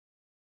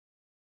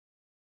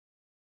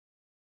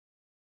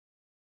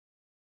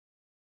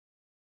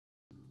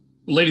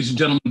Ladies and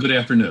gentlemen, good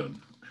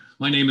afternoon.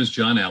 My name is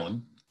John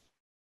Allen,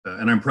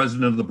 and I'm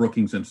president of the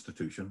Brookings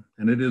Institution,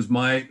 and it is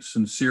my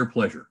sincere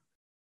pleasure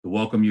to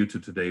welcome you to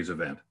today's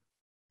event,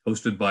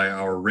 hosted by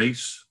our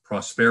Race,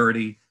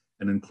 Prosperity,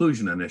 and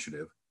Inclusion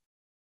Initiative,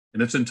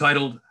 and it's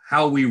entitled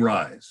How We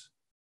Rise,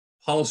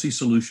 Policy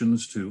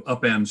Solutions to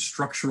Upend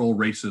Structural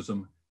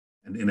Racism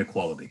and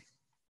Inequality.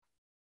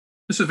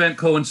 This event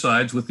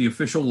coincides with the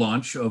official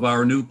launch of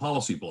our new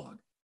policy blog,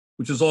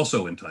 which is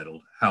also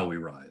entitled How We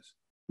Rise,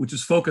 which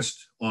is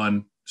focused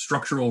on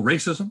structural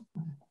racism,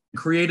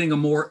 creating a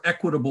more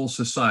equitable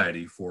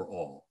society for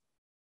all.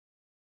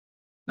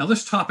 Now,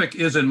 this topic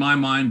is, in my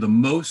mind, the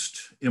most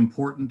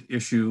important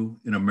issue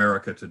in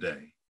America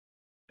today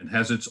and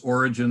has its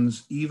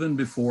origins even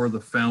before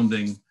the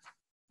founding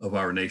of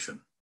our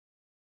nation.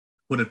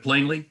 Put it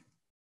plainly,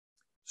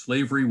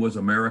 slavery was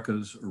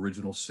America's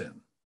original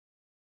sin.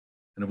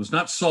 And it was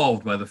not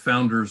solved by the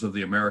founders of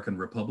the American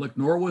Republic,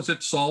 nor was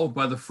it solved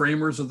by the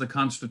framers of the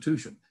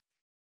Constitution.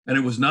 And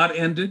it was not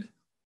ended,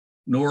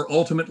 nor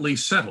ultimately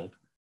settled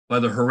by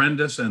the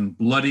horrendous and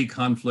bloody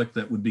conflict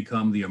that would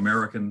become the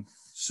American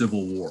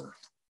Civil War.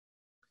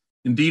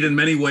 Indeed, in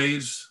many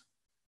ways,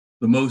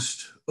 the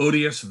most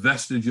odious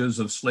vestiges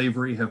of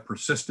slavery have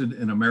persisted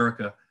in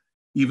America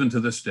even to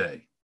this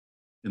day,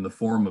 in the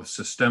form of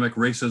systemic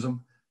racism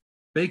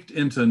baked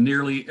into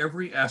nearly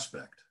every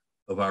aspect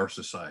of our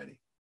society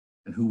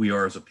and who we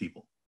are as a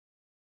people.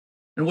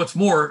 And what's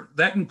more,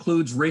 that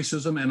includes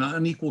racism and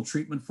unequal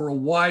treatment for a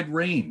wide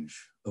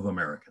range of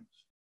Americans.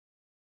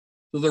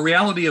 So the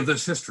reality of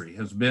this history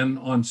has been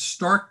on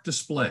stark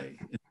display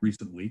in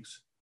recent weeks,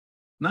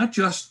 not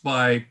just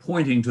by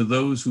pointing to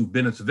those who've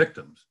been its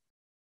victims,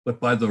 but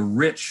by the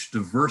rich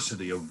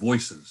diversity of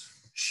voices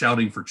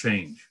shouting for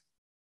change.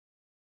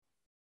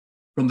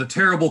 From the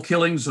terrible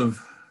killings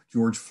of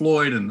George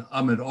Floyd and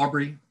Ahmaud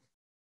Arbery,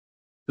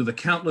 to the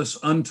countless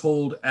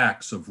untold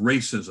acts of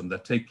racism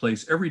that take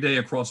place every day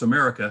across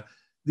America,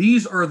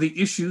 these are the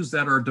issues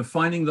that are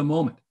defining the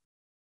moment.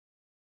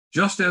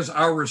 Just as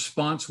our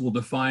response will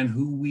define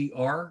who we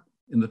are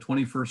in the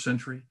 21st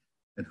century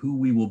and who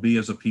we will be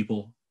as a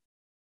people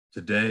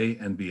today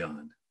and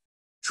beyond.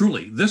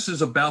 Truly, this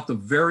is about the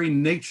very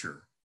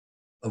nature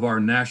of our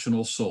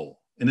national soul,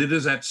 and it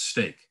is at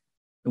stake.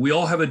 And we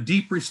all have a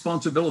deep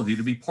responsibility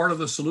to be part of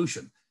the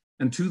solution.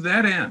 And to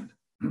that end,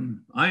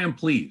 I am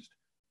pleased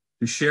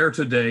to share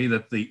today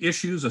that the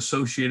issues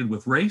associated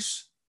with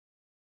race,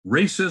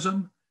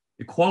 racism,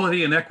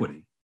 equality, and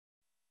equity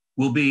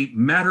will be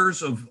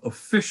matters of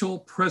official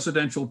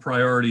presidential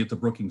priority at the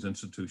Brookings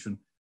Institution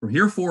from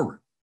here forward,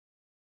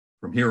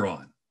 from here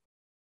on.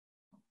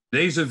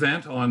 Today's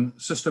event on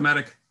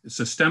systemic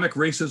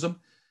racism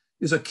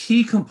is a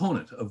key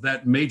component of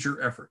that major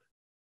effort,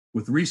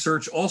 with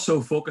research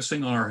also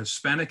focusing on our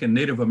Hispanic and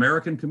Native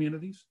American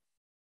communities,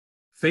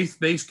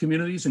 faith-based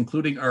communities,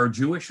 including our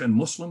Jewish and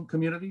Muslim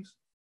communities,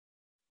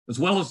 as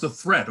well as the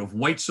threat of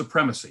white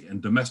supremacy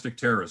and domestic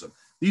terrorism.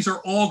 These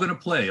are all going to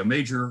play a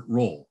major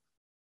role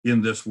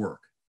in this work.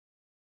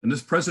 And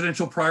this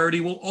presidential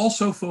priority will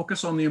also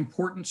focus on the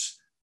importance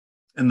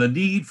and the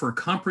need for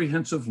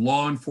comprehensive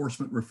law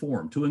enforcement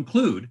reform, to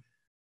include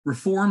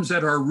reforms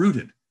that are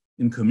rooted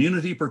in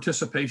community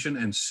participation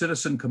and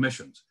citizen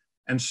commissions,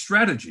 and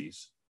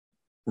strategies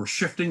for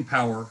shifting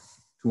power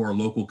to our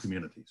local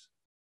communities.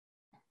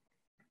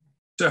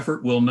 This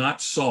effort will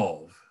not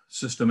solve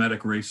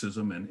systematic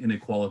racism and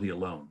inequality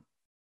alone.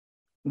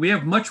 We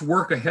have much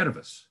work ahead of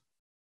us,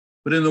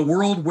 but in the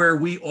world where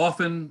we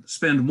often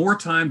spend more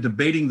time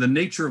debating the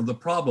nature of the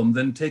problem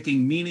than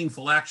taking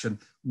meaningful action,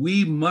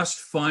 we must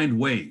find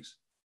ways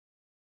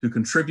to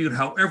contribute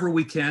however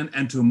we can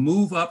and to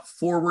move up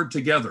forward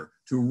together,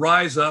 to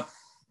rise up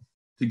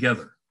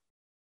together.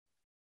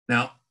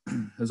 Now,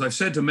 as I've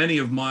said to many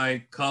of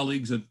my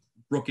colleagues at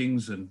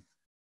Brookings and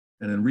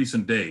in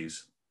recent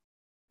days,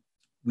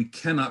 we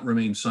cannot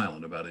remain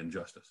silent about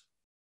injustice.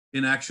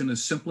 Inaction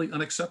is simply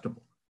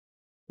unacceptable.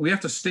 We have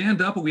to stand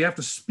up and we have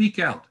to speak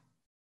out,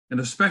 and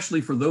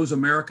especially for those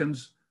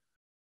Americans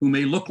who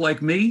may look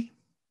like me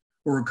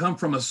or who come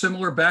from a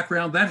similar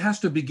background, that has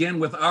to begin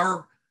with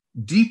our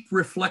deep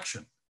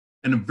reflection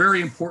and, very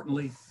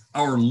importantly,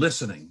 our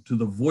listening to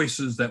the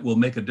voices that will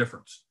make a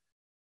difference.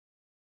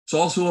 It's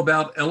also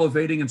about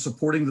elevating and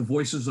supporting the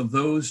voices of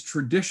those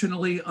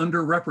traditionally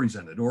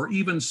underrepresented or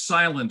even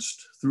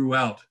silenced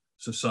throughout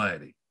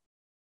society.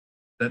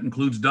 That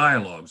includes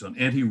dialogues on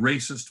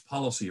anti-racist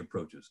policy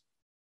approaches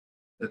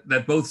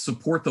that both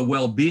support the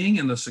well-being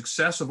and the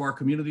success of our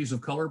communities of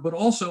color, but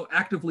also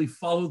actively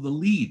follow the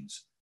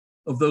leads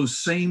of those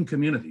same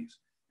communities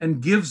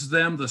and gives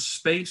them the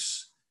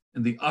space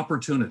and the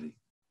opportunity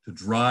to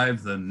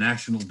drive the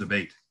national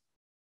debate.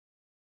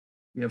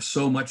 We have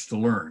so much to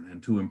learn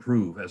and to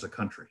improve as a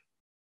country.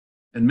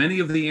 And many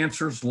of the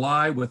answers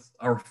lie with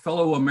our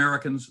fellow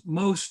Americans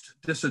most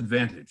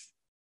disadvantaged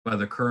by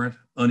the current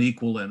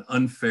unequal and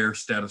unfair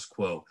status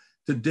quo.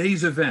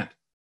 Today's event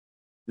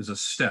is a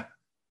step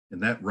in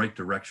that right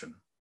direction.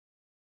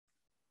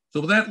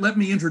 So with that, let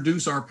me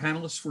introduce our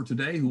panelists for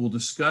today who will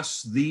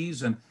discuss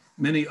these and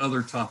many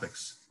other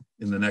topics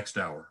in the next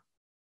hour.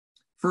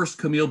 First,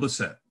 Camille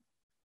Busette.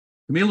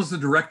 Camille is the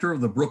director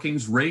of the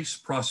Brookings Race,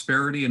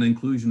 Prosperity, and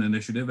Inclusion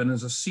Initiative and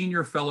is a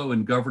senior fellow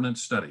in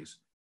governance studies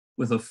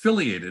with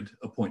affiliated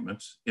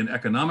appointments in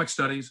economic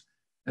studies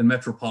and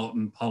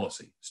metropolitan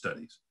policy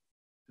studies.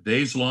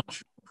 Today's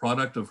launch is a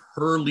product of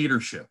her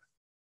leadership,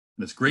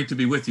 and it's great to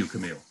be with you,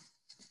 Camille.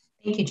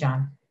 Thank you,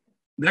 John.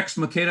 Next,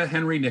 Makada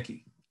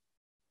Henry-Nickie.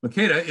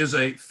 Makada is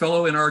a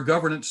fellow in our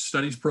governance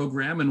studies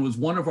program and was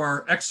one of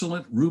our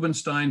excellent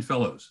Rubenstein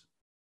fellows.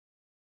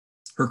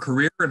 Her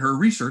career and her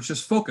research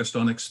is focused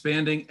on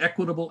expanding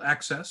equitable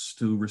access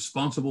to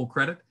responsible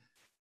credit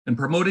and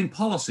promoting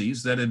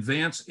policies that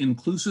advance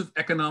inclusive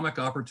economic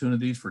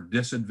opportunities for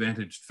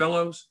disadvantaged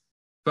fellows,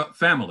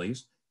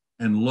 families,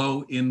 and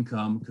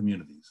low-income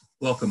communities.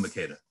 Welcome,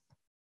 Makada.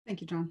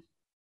 Thank you, John.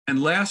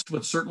 And last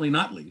but certainly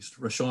not least,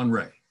 Rashawn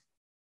Ray.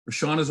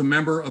 Rashawn is a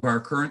member of our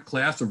current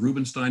class of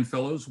Rubenstein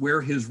Fellows,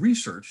 where his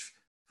research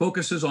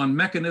focuses on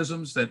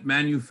mechanisms that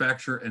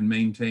manufacture and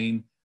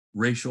maintain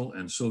racial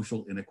and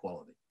social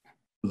inequality,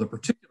 with a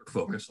particular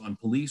focus on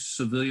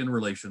police-civilian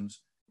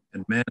relations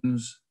and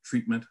men's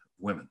treatment of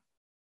women.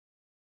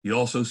 He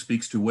also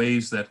speaks to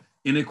ways that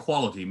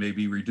inequality may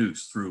be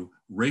reduced through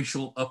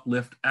racial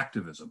uplift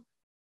activism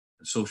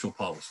and social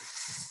policy.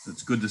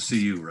 It's good to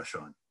see you,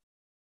 Rashawn.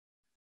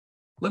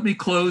 Let me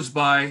close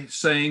by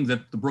saying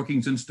that the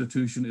Brookings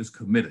Institution is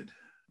committed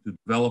to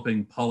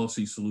developing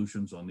policy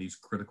solutions on these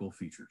critical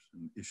features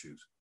and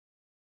issues,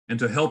 and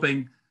to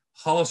helping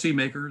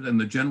policymakers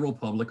and the general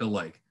public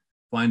alike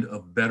find a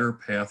better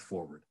path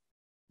forward,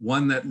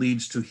 one that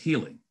leads to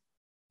healing,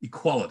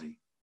 equality,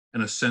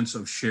 and a sense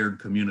of shared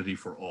community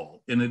for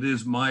all. And it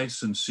is my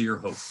sincere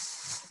hope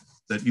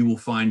that you will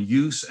find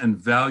use and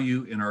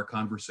value in our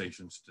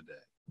conversations today.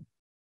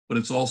 But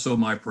it's also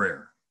my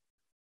prayer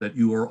that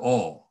you are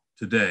all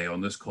today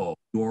on this call,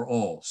 you are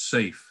all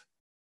safe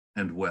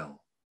and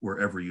well,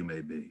 wherever you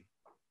may be.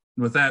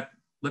 And with that,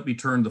 let me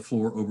turn the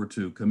floor over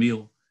to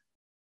Camille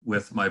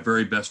with my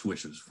very best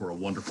wishes for a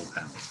wonderful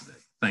panel today.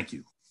 Thank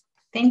you.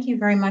 Thank you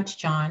very much,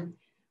 John.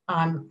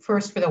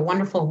 First, for the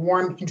wonderful,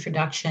 warm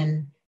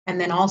introduction, and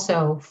then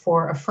also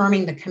for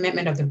affirming the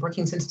commitment of the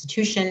Brookings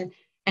Institution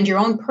and your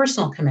own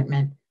personal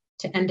commitment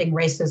to ending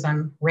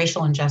racism,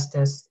 racial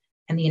injustice,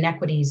 and the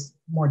inequities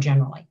more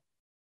generally.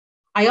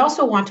 I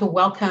also want to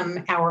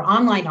welcome our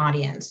online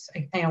audience.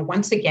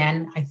 Once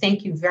again, I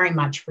thank you very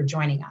much for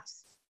joining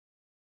us.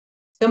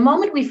 The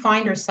moment we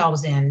find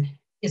ourselves in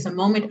is a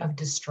moment of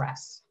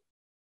distress,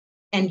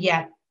 and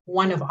yet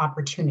one of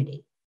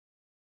opportunity.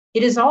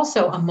 It is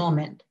also a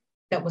moment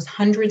that was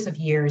hundreds of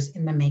years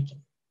in the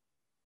making.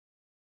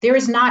 There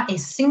is not a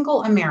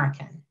single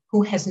American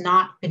who has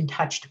not been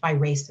touched by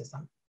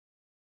racism.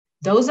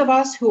 Those of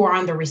us who are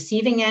on the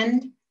receiving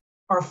end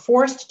are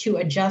forced to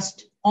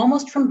adjust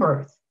almost from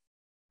birth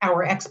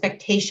our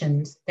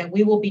expectations that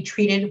we will be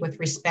treated with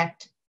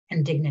respect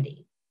and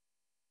dignity.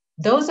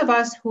 Those of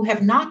us who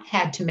have not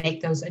had to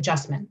make those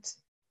adjustments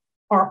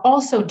are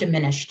also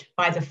diminished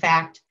by the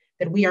fact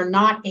that we are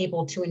not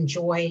able to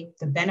enjoy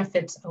the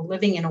benefits of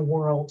living in a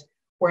world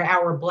where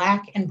our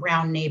Black and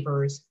brown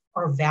neighbors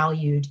are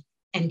valued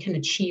and can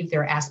achieve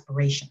their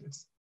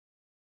aspirations.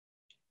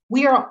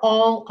 We are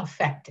all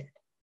affected.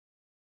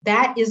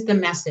 That is the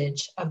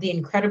message of the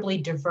incredibly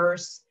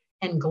diverse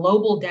and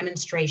global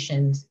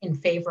demonstrations in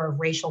favor of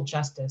racial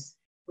justice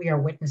we are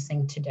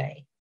witnessing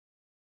today.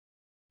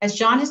 As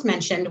John has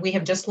mentioned, we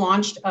have just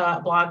launched a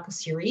blog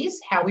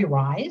series, How We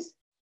Rise,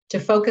 to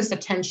focus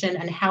attention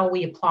on how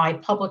we apply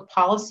public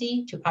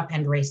policy to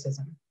upend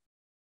racism.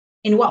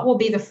 In what will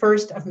be the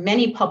first of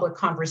many public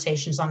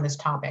conversations on this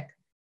topic,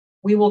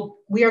 we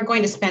are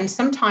going to spend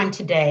some time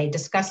today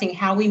discussing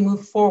how we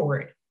move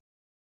forward.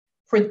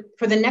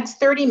 For the next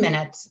 30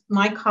 minutes,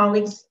 my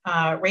colleagues,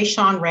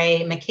 Rashawn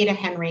Ray, Makada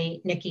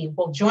Henry-Nickie,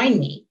 will join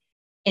me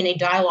in a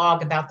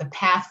dialogue about the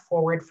path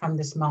forward from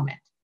this moment.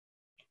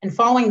 And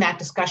following that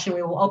discussion,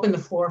 we will open the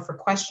floor for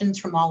questions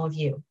from all of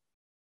you.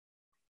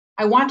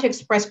 I want to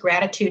express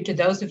gratitude to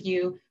those of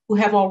you who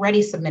have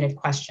already submitted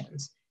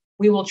questions.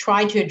 We will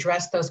try to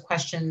address those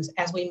questions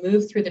as we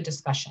move through the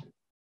discussion.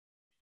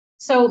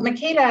 So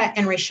Makada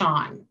and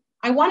Rashawn,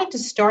 I wanted to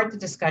start the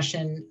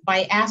discussion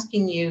by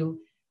asking you,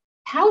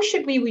 how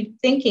should we be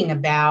thinking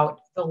about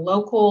the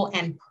local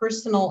and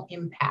personal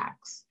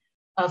impacts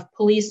of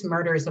police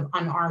murders of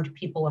unarmed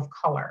people of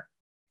color?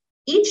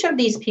 Each of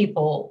these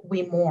people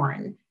we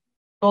mourn,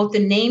 both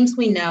the names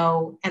we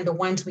know and the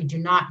ones we do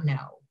not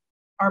know,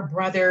 are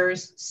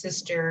brothers,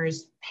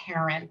 sisters,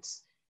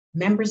 parents,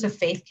 members of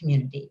faith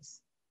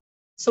communities.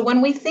 So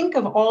when we think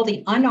of all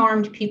the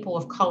unarmed people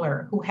of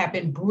color who have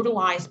been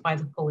brutalized by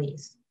the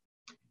police,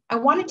 I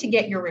wanted to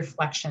get your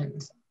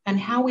reflections on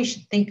how we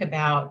should think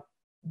about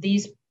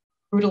these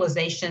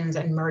brutalizations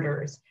and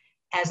murders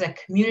as a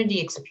community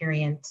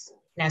experience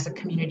and as a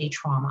community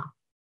trauma.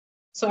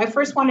 So I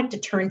first wanted to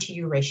turn to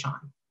you, Rashawn.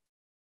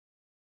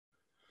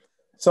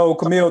 So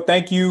Camille,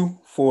 thank you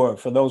for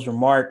those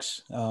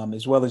remarks,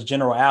 as well as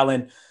General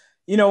Allen.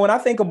 When I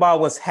think about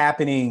what's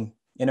happening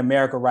in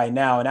America right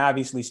now, and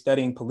obviously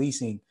studying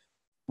policing,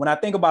 when I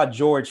think about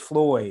George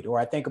Floyd, or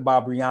I think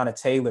about Breonna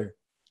Taylor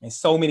and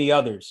so many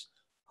others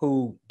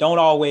who don't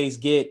always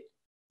get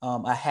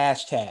a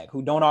hashtag,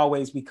 who don't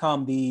always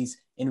become these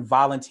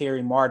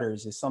involuntary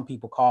martyrs, as some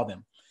people call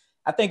them,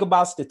 I think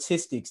about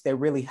statistics that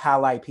really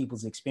highlight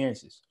people's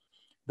experiences.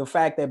 The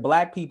fact that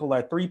Black people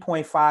are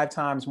 3.5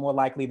 times more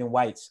likely than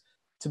whites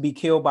to be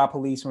killed by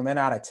police when they're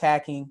not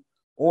attacking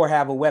or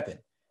have a weapon.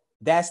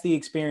 That's the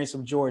experience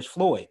of George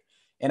Floyd.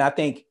 And I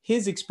think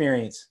his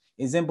experience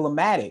is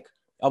emblematic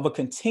of a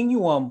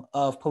continuum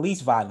of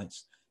police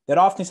violence that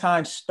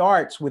oftentimes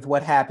starts with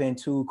what happened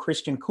to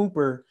Christian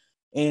Cooper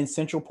in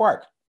Central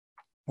Park,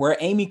 where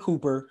Amy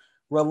Cooper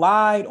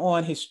relied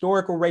on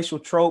historical racial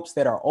tropes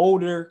that are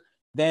older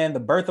than The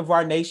Birth of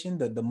Our Nation,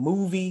 the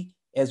movie,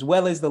 as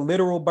well as the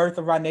literal birth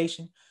of our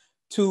nation,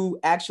 to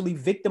actually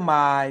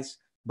victimize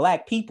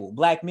Black people,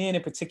 Black men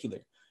in particular.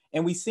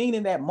 And we've seen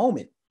in that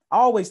moment, I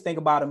always think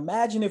about,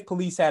 imagine if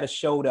police had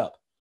showed up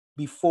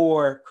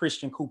before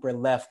Christian Cooper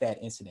left that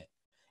incident.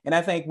 And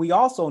I think we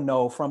also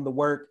know from the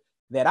work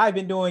that I've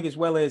been doing, as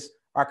well as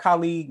our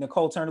colleague,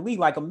 Nicole Turner-Lee,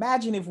 like,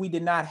 imagine if we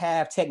did not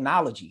have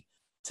technology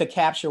to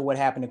capture what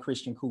happened to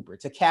Christian Cooper,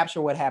 to capture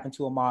what happened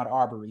to Ahmaud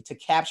Arbery, to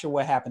capture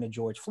what happened to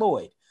George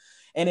Floyd.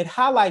 And it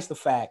highlights the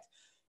fact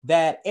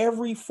that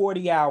every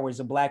 40 hours,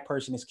 a Black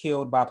person is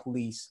killed by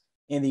police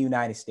in the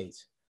United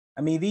States.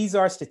 I mean, these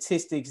are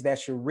statistics that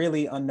should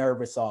really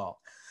unnerve us all.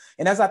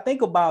 And as I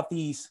think about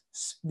these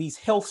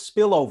health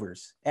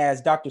spillovers,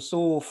 as Dr.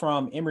 Sewell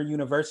from Emory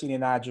University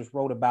and I just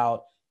wrote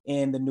about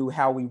in the new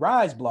How We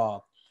Rise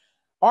blog,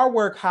 our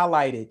work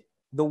highlighted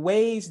the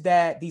ways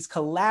that these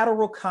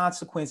collateral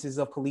consequences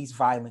of police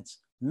violence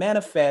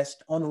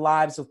manifest on the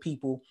lives of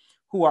people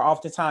who are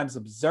oftentimes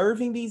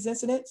observing these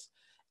incidents,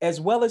 as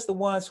well as the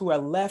ones who are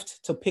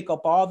left to pick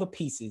up all the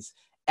pieces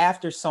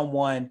after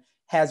someone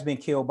has been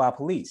killed by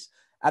police.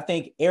 I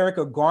think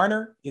Erica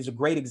Garner is a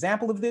great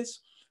example of this.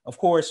 Of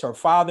course, her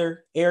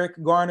father,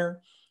 Eric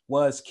Garner,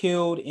 was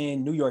killed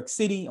in New York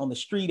City on the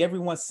street.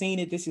 Everyone's seen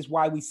it. This is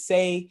why we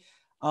say,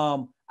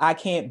 I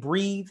can't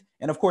breathe.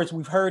 And of course,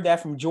 we've heard that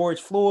from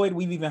George Floyd.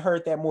 We've even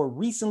heard that more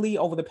recently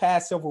over the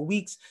past several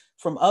weeks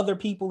from other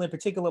people, in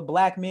particular,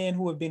 Black men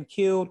who have been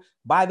killed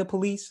by the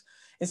police.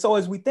 And so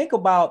as we think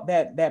about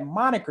that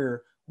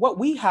moniker, what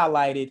we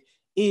highlighted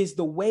is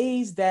the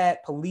ways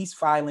that police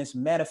violence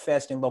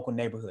manifests in local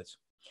neighborhoods.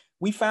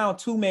 We found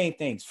two main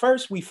things.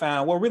 First, we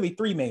found, well, really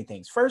three main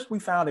things. First, we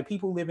found that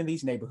people who live in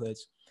these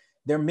neighborhoods,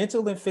 their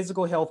mental and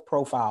physical health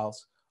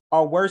profiles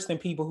are worse than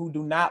people who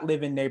do not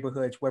live in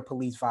neighborhoods where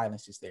police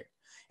violence is there.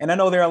 And I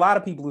know there are a lot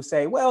of people who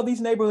say, well,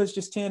 these neighborhoods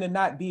just tend to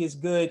not be as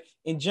good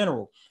in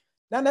general.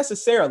 Not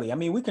necessarily. I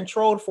mean, we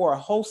controlled for a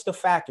host of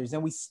factors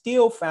and we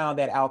still found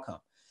that outcome.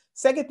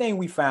 Second thing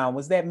we found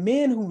was that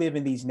men who live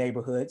in these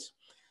neighborhoods,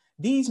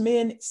 these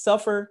men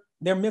suffer,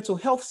 their mental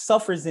health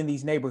suffers in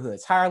these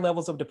neighborhoods, higher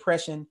levels of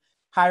depression,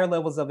 higher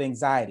levels of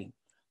anxiety.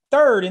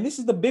 Third, and this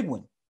is the big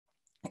one,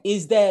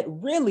 is that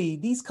really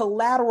these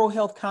collateral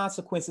health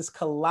consequences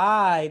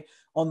collide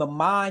on the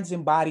minds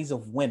and bodies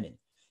of women,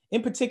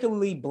 in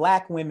particularly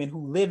Black women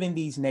who live in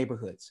these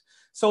neighborhoods.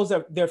 So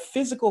their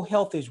physical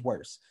health is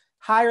worse,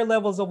 higher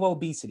levels of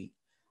obesity,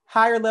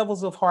 higher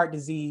levels of heart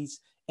disease,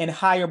 and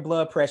higher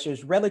blood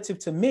pressures relative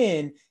to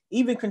men,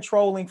 even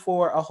controlling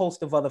for a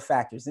host of other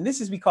factors. And this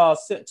is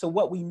because to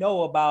what we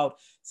know about,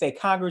 say,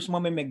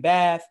 Congresswoman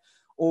McBath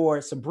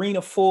or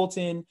Sabrina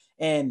Fulton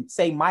and,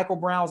 say, Michael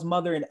Brown's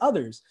mother and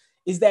others,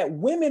 is that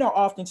women are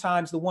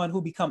oftentimes the one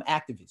who become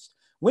activists.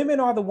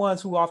 Women are the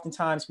ones who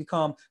oftentimes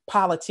become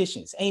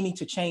politicians aiming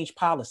to change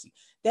policy.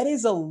 That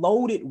is a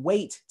loaded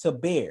weight to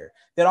bear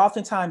that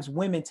oftentimes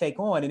women take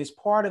on. And it's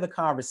part of the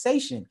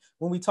conversation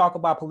when we talk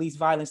about police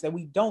violence that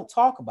we don't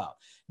talk about.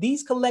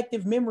 These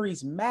collective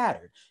memories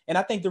matter. And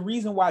I think the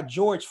reason why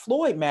George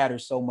Floyd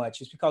matters so much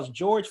is because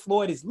George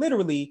Floyd is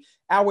literally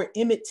our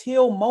Emmett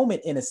Till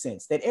moment, in a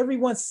sense, that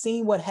everyone's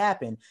seen what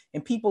happened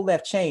and people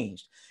left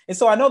changed. And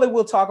so I know that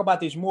we'll talk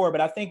about this more,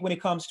 but I think when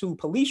it comes to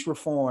police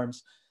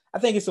reforms, I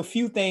think it's a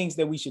few things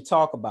that we should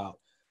talk about.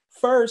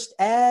 First,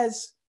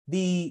 as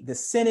the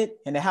Senate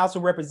and the House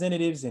of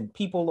Representatives and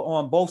people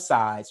on both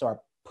sides are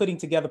putting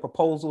together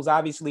proposals,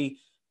 obviously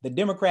the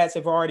Democrats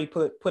have already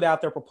put out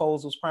their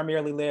proposals,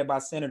 primarily led by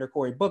Senator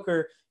Cory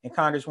Booker and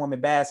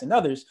Congresswoman Bass and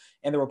others.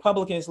 And the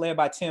Republicans led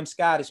by Tim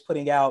Scott is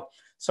putting out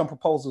some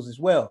proposals as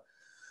well.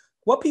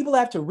 What people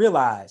have to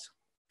realize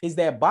is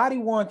that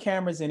body-worn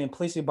cameras and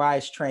implicit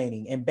bias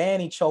training and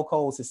banning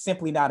chokeholds is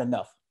simply not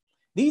enough.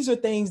 These are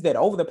things that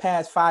over the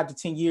past 5 to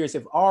 10 years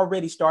have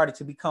already started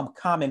to become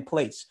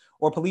commonplace,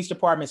 or police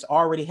departments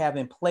already have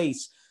in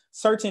place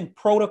certain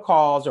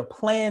protocols or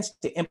plans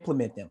to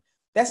implement them.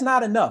 That's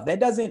not enough. That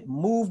doesn't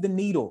move the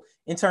needle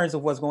in terms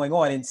of what's going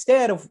on.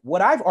 Instead of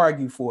what I've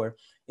argued for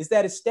is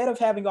that instead of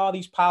having all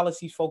these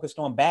policies focused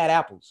on bad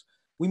apples,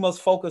 we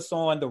must focus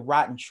on the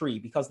rotten tree,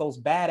 because those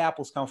bad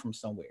apples come from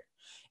somewhere.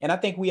 And I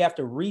think we have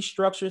to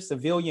restructure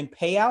civilian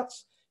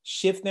payouts,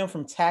 shift them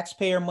from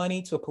taxpayer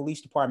money to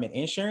police department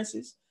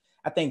insurances.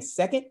 I think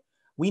second,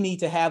 we need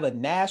to have a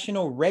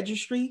national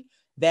registry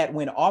that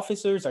when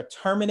officers are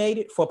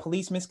terminated for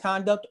police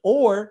misconduct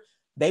or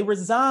they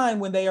resign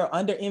when they are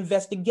under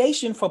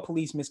investigation for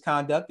police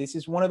misconduct, this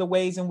is one of the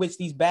ways in which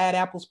these bad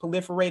apples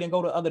proliferate and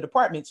go to other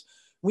departments.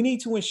 We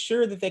need to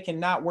ensure that they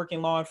cannot work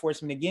in law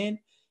enforcement again.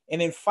 And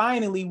then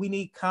finally, we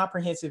need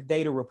comprehensive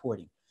data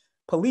reporting.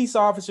 Police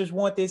officers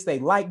want this. They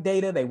like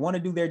data. They want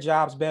to do their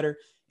jobs better.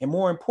 And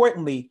more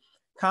importantly,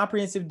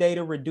 comprehensive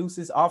data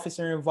reduces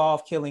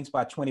officer-involved killings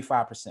by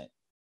 25%.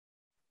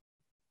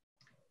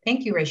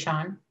 Thank you,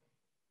 Rashawn.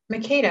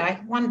 Makada, I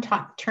want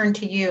to turn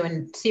to you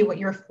and see what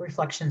your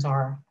reflections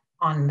are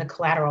on the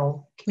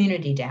collateral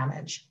community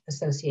damage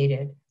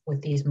associated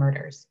with these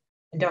murders.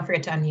 And don't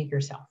forget to unmute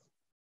yourself.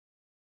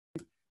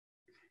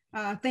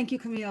 Thank you,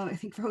 Camille, I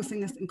think, for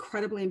hosting this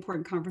incredibly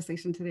important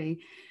conversation today.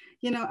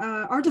 You know,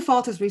 our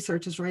default as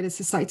researchers, right, is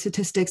to cite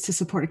statistics to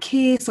support a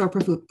case or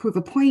prove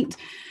a point.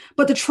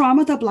 But the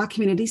trauma that Black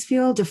communities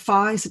feel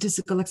defies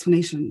statistical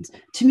explanations.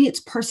 To me, it's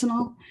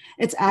personal,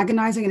 it's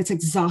agonizing, and it's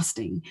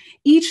exhausting.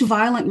 Each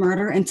violent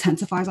murder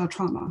intensifies our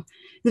trauma.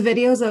 The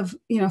videos of,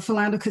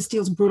 Philando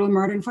Castile's brutal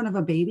murder in front of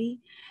a baby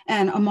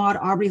and Ahmaud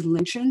Arbery's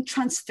lynching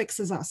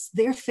transfixes us.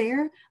 They're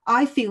fair.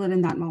 I feel it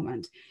in that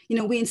moment.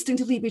 We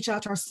instinctively reach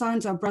out to our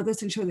sons, our brothers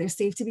to ensure their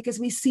safety because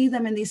we see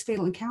them in these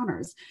fatal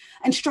encounters.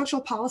 And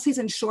structural policies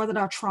ensure that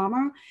our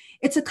trauma,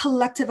 it's a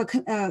collective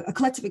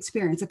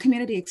experience, a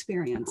community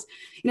experience.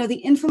 The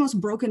infamous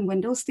broken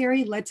windows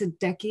theory led to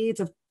decades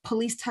of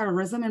police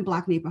terrorism in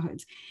Black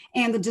neighborhoods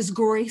and the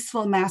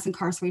disgraceful mass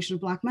incarceration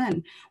of Black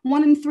men,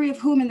 1 in 3 of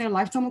whom in their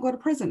lifetime will go to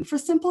prison for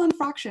simple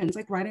infractions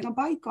like riding a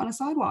bike on a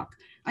sidewalk.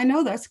 I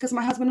know this because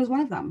my husband was one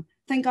of them.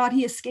 Thank God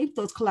he escaped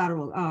those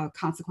collateral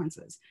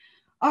consequences.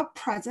 Up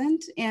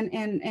present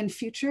and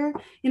future,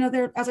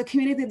 they're, as a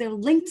community, they're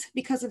linked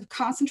because of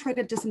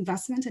concentrated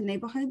disinvestment in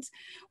neighborhoods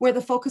where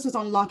the focus was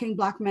on locking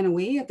Black men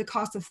away at the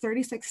cost of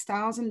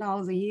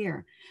 $36,000 a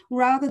year,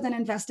 rather than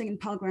investing in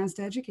Pell Grants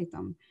to educate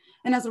them.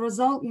 And as a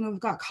result, we've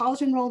got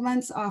college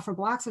enrollments for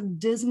Blacks are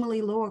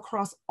dismally low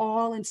across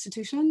all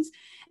institutions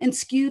and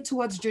skewed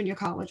towards junior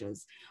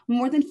colleges.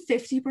 More than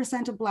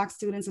 50% of Black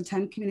students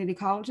attend community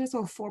colleges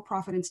or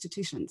for-profit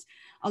institutions,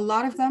 a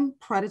lot of them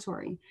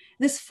predatory.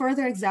 This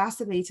further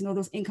exacerbates,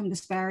 those income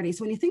disparities.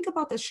 So when you think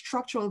about the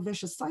structural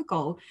vicious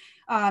cycle,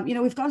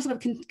 we've got to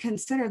sort of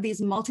consider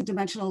these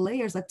multidimensional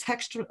layers that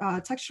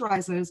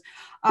texturizes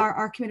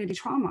our community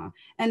trauma.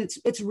 And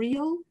it's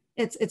real.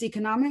 It's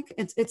economic,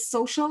 it's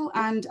social,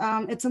 and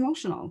it's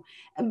emotional.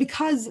 And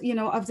because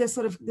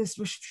of this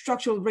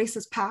structural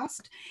racist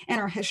past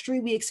and our history,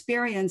 we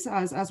experience,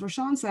 as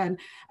Rashawn said,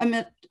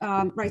 amid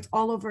rights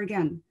all over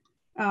again.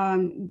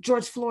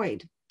 George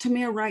Floyd,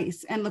 Tamir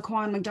Rice, and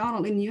Laquan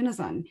McDonald in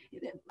unison.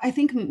 I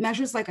think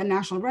measures like a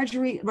national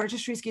registry,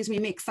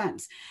 make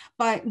sense.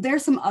 But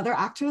there's some other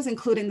actors,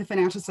 including the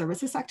financial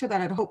services sector, that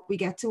I'd hope we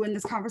get to in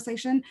this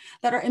conversation,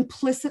 that are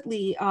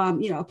implicitly,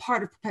 a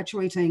part of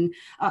perpetuating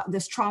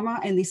this trauma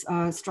and these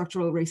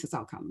structural racist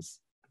outcomes.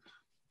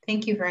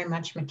 Thank you very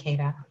much,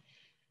 Makada.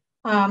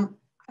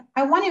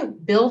 I want to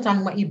build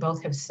on what you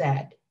both have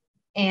said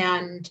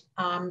and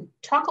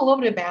talk a little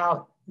bit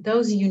about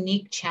those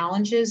unique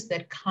challenges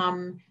that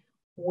come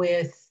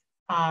with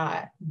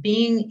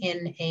being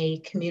in a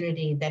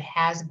community that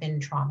has been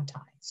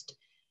traumatized.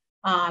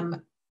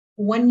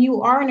 When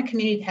you are in a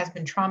community that has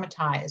been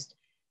traumatized,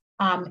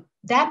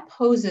 that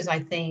poses, I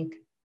think,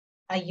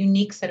 a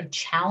unique set of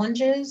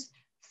challenges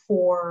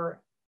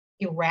for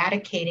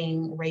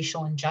eradicating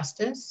racial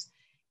injustice.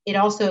 It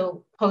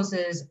also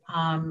poses,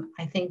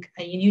 I think,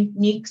 a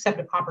unique set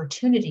of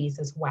opportunities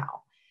as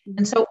well.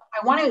 And so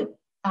I want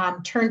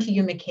to turn to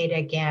you, Makada,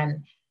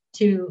 again,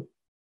 to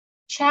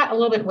chat a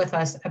little bit with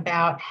us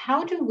about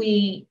how do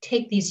we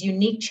take these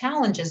unique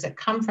challenges that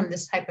come from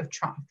this type of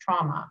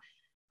trauma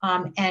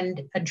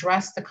and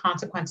address the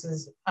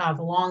consequences of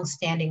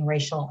longstanding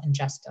racial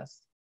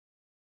injustice.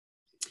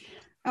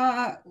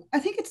 I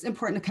think it's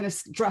important to kind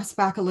of dress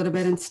back a little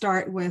bit and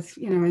start with,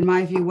 in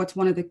my view, what's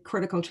one of the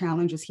critical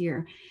challenges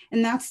here.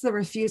 And that's the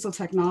refusal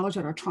to acknowledge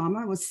that our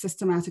trauma was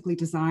systematically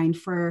designed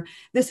for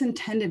this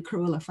intended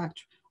cruel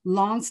effect,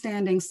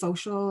 longstanding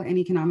social and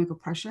economic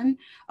oppression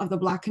of the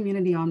Black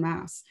community en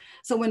masse.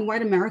 So when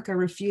white America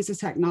refuses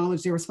to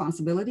acknowledge their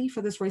responsibility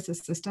for this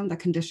racist system that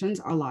conditions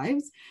our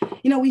lives,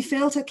 we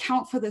fail to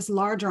account for this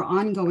larger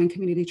ongoing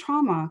community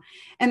trauma.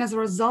 And as a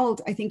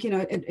result, I think,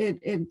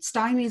 it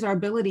stymies our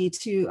ability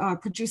to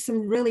produce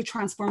some really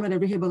transformative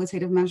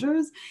rehabilitative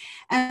measures.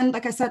 And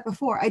like I said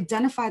before,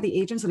 identify the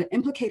agents that are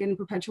implicated in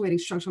perpetuating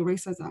structural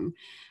racism.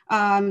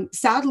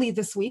 Sadly,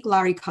 this week,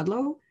 Larry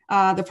Kudlow,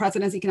 the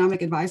president's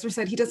economic advisor,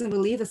 said he doesn't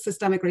believe that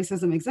systemic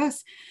racism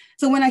exists.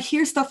 So when I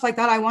hear stuff like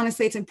that, I want to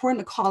say it's important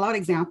to call out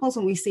examples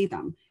when we see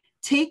them.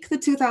 Take the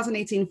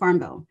 2018 Farm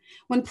Bill.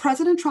 When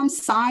President Trump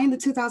signed the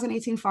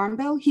 2018 Farm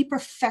Bill, he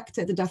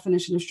perfected the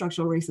definition of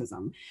structural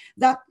racism,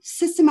 that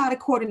systematic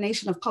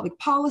coordination of public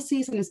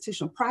policies and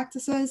institutional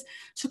practices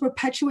to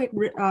perpetuate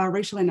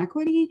racial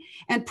inequity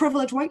and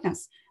privileged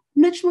whiteness.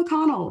 Mitch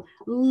McConnell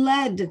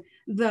led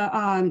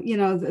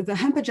the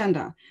hemp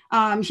agenda.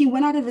 He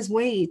went out of his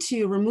way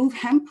to remove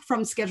hemp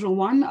from Schedule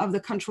 1 of the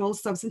Controlled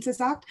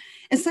Substances Act,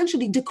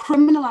 essentially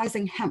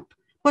decriminalizing hemp,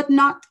 but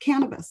not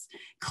cannabis,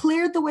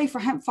 cleared the way for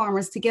hemp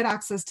farmers to get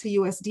access to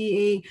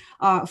USDA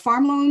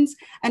farm loans,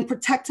 and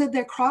protected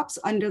their crops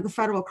under the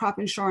Federal Crop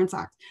Insurance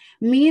Act.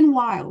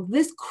 Meanwhile,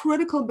 this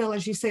critical bill,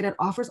 as you say, that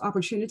offers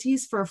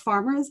opportunities for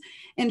farmers,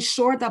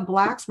 ensured that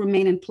Blacks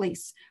remain in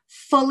place,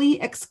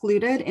 fully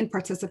excluded in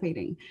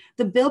participating.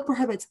 The bill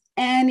prohibits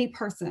any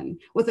person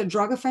with a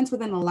drug offense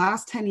within the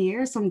last 10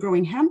 years from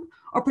growing hemp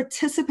or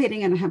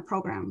participating in a hemp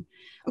program.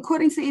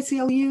 According to the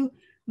ACLU,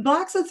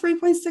 Blacks are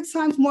 3.6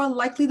 times more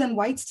likely than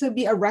whites to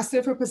be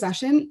arrested for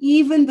possession,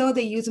 even though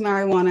they use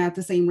marijuana at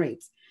the same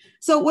rates.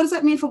 So what does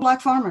that mean for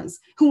Black farmers,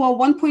 who are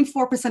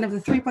 1.4% of the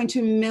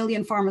 3.2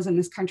 million farmers in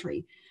this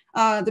country?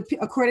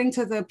 According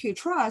to the Pew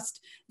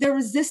Trust, they're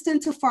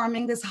resistant to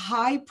farming this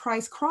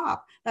high-priced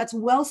crop that's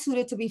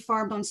well-suited to be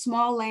farmed on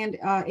small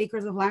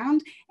acres of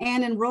land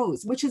and in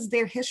rows, which is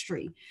their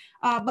history.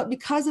 But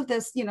because of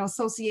this,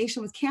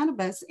 association with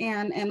cannabis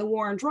and the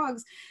war on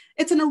drugs,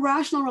 it's an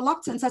irrational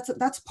reluctance.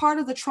 That's part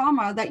of the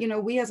trauma that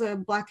we as a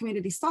Black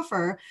community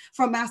suffer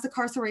from mass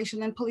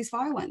incarceration and police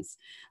violence.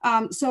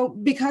 So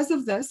because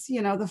of this,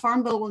 the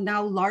Farm Bill will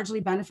now largely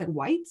benefit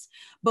whites,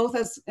 both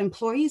as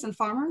employees and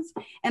farmers.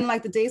 And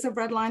like the days of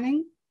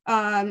redlining,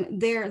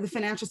 the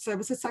financial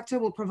services sector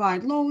will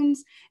provide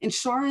loans,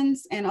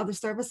 insurance, and other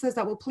services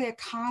that will play a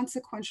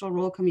consequential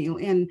role, Camille,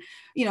 in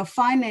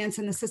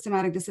financing the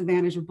systematic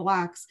disadvantage of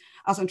Blacks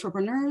as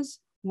entrepreneurs,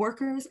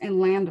 workers, and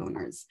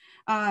landowners.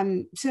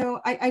 So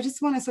I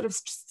just want to sort of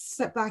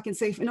step back and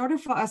say, in order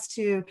for us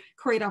to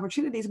create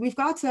opportunities, we've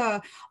got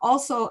to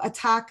also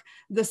attack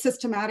the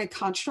systematic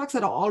constructs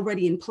that are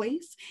already in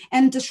place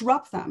and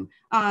disrupt them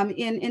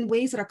in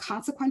ways that are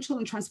consequential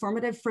and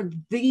transformative for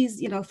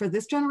these, for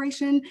this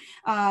generation,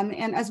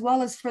 and as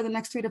well as for the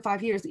next 3 to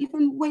 5 years,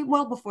 even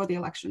well before the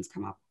elections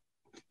come up.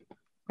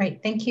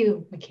 Great, thank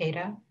you,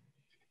 Makada.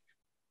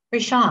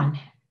 Rashawn,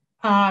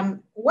 I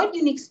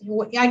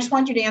just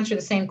want you to answer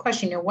the same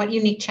question. What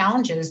unique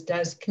challenges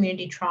does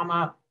community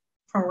trauma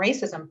from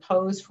racism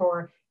pose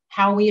for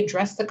how we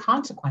address the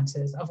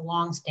consequences of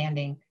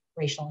longstanding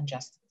racial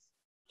injustice?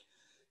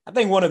 I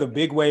think one of the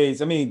big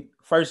ways,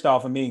 first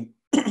off,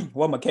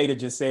 what Makada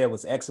just said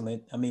was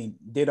excellent.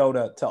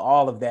 Ditto to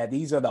all of that.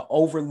 These are the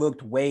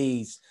overlooked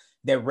ways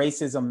that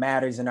racism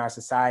matters in our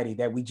society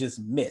that we just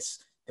miss,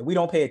 that we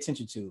don't pay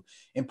attention to.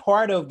 And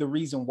part of the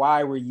reason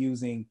why we're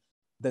using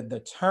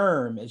the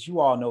term, as you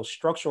all know,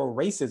 structural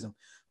racism,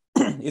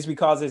 is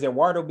because, as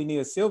Eduardo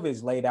Bonilla Silva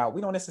has laid out,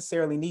 we don't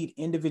necessarily need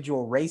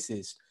individual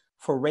racists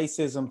for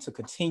racism to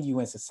continue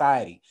in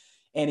society.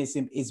 And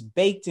it's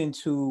baked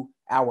into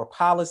our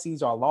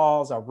policies, our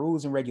laws, our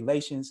rules and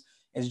regulations,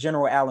 as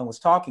General Allen was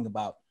talking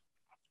about.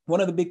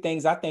 One of the big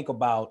things I think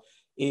about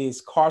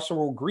is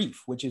carceral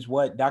grief, which is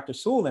what Dr.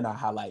 Sewell and I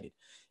highlighted.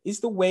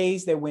 It's the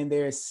ways that when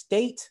there is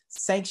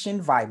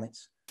state-sanctioned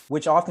violence,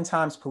 which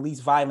oftentimes police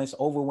violence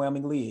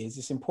overwhelmingly is,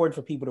 it's important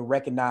for people to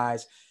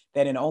recognize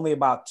that in only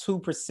about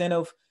 2%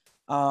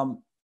 of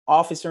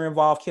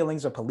officer-involved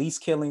killings or police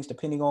killings,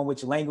 depending on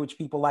which language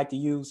people like to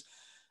use,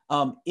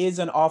 is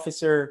an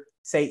officer,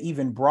 say,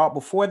 even brought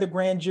before the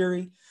grand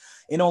jury.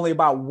 In only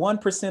about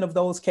 1% of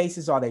those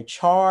cases are they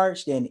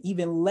charged, and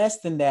even less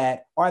than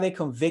that are they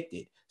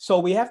convicted. So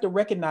we have to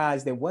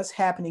recognize that what's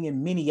happening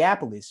in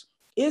Minneapolis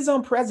is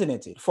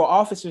unprecedented for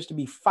officers to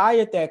be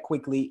fired that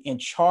quickly and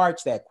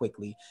charged that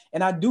quickly.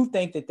 And I do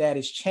think that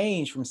has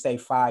changed from, say,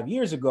 5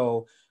 years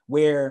ago,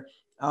 where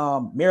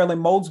Marilyn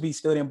Mosby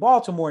stood in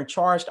Baltimore and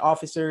charged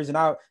officers,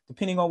 and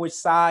depending on which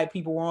side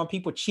people were on,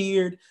 people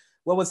cheered.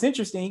 Well, what's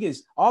interesting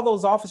is all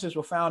those officers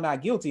were found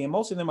not guilty, and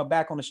most of them are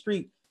back on the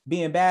street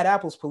being bad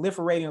apples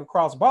proliferating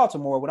across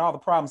Baltimore with all the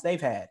problems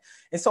they've had.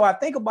 And so I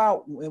think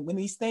about when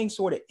these things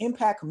sort of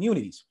impact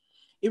communities,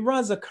 it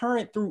runs a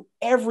current through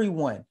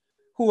everyone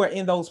who are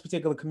in those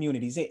particular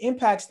communities. It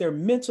impacts their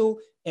mental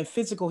and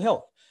physical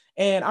health.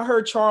 And I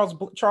heard Charles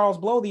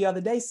Blow the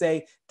other day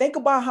say, think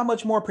about how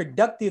much more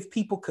productive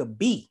people could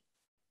be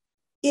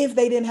if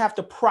they didn't have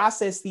to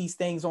process these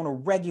things on a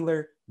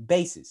regular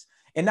basis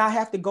and not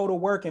have to go to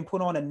work and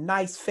put on a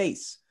nice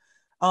face.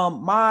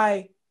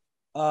 My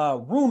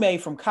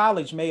roommate from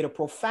college made a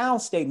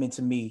profound statement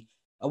to me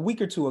a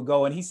week or two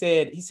ago. And he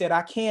said,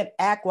 I can't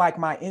act like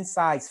my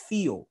insides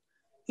feel.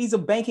 He's a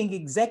banking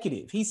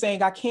executive. He's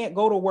saying, I can't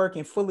go to work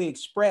and fully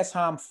express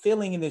how I'm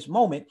feeling in this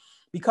moment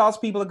because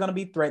people are going to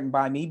be threatened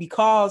by me,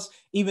 because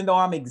even though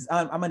I'm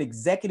an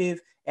executive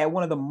at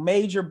one of the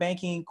major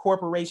banking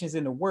corporations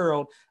in the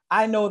world,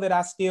 I know that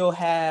I still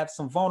have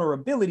some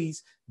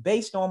vulnerabilities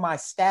based on my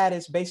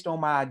status, based on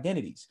my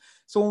identities.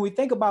 So when we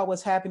think about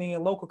what's happening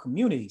in local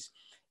communities,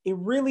 it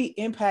really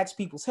impacts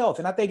people's health.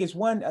 And I think it's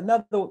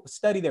another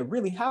study that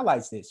really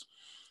highlights this.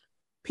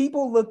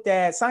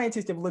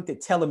 Scientists have looked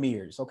at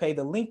telomeres, okay?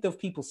 The length of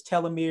people's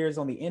telomeres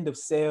on the end of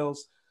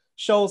cells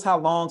shows how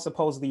long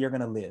supposedly you're going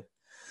to live.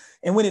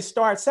 And when it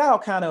starts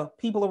out, kind of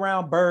people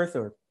around birth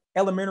or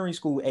elementary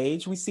school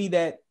age, we see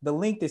that the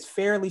length is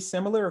fairly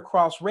similar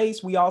across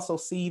race. We also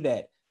see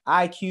that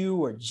IQ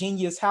or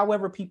genius,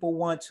 however people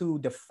want to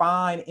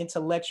define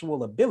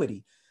intellectual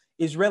ability,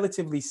 is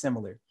relatively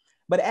similar.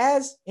 But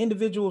as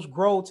individuals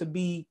grow to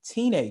be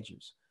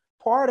teenagers,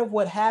 part of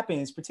what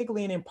happens,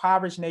 particularly in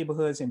impoverished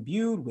neighborhoods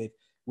imbued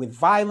with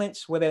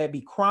violence, whether that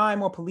be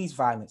crime or police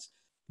violence,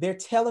 their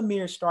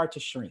telomeres start to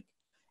shrink.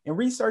 And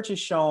research has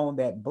shown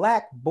that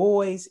Black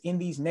boys in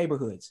these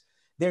neighborhoods,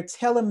 their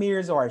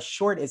telomeres are as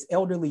short as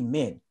elderly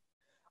men.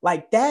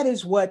 Like, that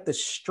is what the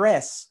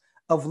stress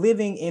of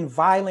living in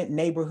violent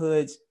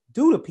neighborhoods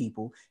do to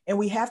people. And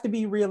we have to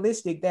be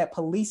realistic that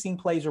policing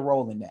plays a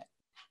role in that.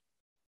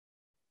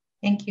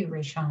 Thank you,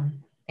 Rashawn.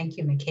 Thank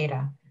you,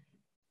 Makada.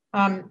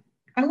 I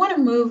want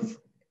to move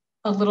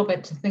a little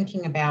bit to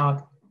thinking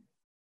about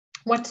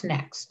what's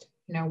next.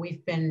 You know,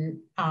 we've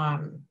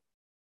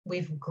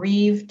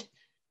grieved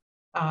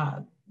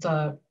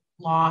the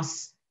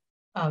loss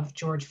of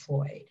George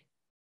Floyd,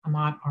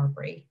 Ahmaud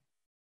Arbery,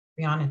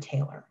 Breonna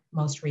Taylor,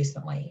 most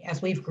recently,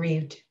 as we've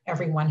grieved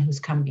everyone who's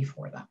come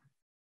before them.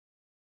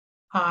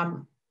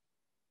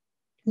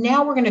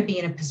 Now we're going to be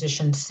in a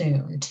position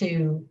soon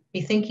to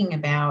be thinking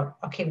about,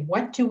 okay,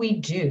 what do we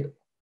do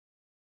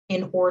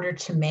in order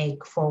to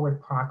make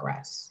forward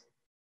progress?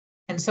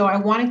 And so I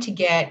wanted to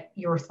get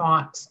your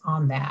thoughts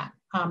on that.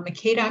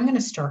 Makada, I'm going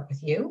to start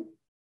with you.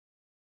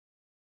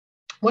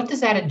 What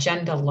does that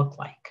agenda look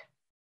like?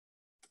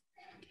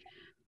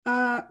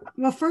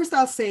 Well, first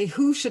I'll say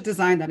who should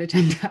design that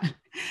agenda.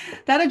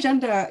 That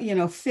agenda,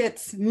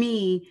 fits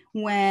me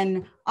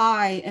when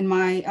I and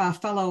my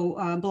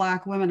fellow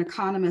Black women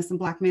economists and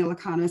Black male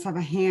economists have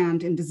a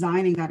hand in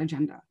designing that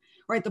agenda,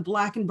 right? The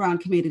Black and brown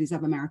communities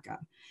of America.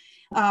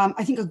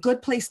 I think a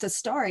good place to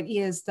start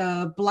is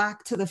the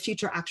Black to the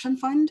Future Action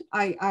Fund.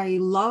 I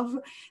love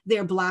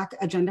their Black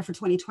agenda for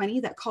 2020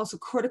 that calls for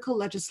critical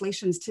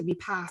legislations to be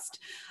passed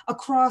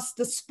across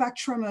the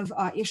spectrum of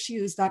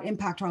issues that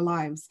impact our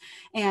lives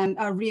and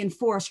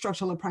reinforce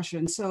structural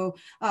oppression. So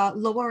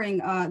lowering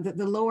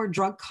the Lower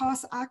Drug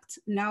Costs Act,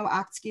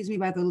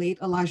 by the late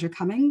Elijah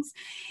Cummings,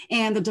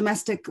 and the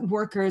Domestic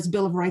Workers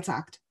Bill of Rights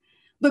Act.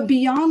 But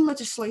beyond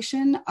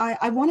legislation,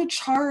 I want to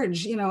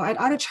charge, I'd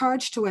add a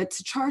charge to it,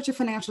 to charge the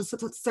financial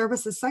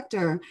services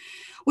sector,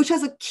 which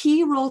has a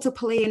key role to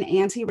play in an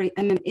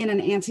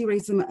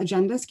anti-racism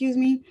agenda,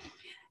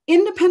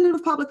 independent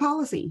of public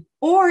policy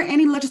or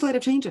any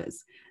legislative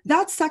changes.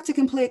 That sector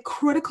can play a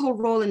critical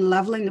role in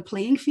leveling the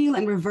playing field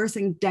and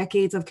reversing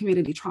decades of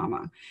community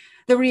trauma.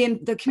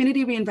 The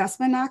Community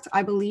Reinvestment Act,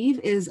 I believe,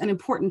 is an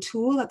important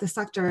tool that the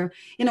sector,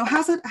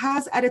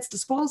 has at its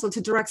disposal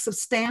to direct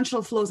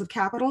substantial flows of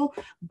capital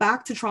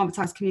back to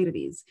traumatized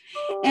communities.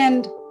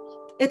 And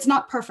it's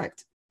not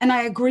perfect. And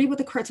I agree with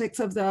the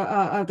critics of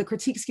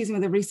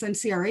the recent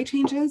CRA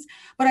changes,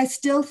 but I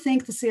still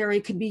think the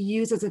CRA could be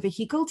used as a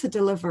vehicle to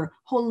deliver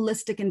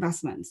holistic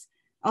investments.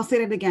 I'll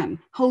say that again,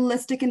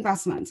 holistic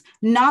investments,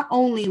 not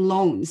only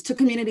loans to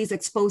communities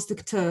exposed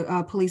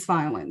to police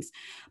violence,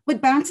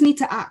 but banks need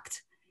to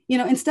act.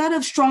 Instead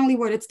of strongly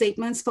worded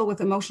statements filled with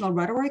emotional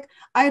rhetoric,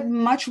 I'd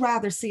much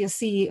rather see a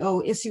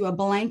CEO issue a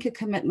blanket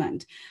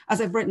commitment,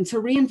 as I've written, to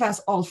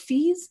reinvest all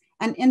fees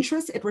and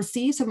interest it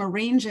receives from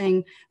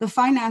arranging the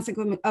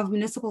financing of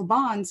municipal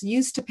bonds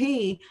used to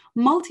pay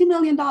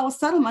multi-million-dollar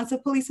settlements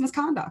of police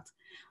misconduct.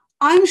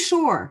 I'm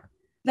sure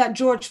that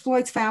George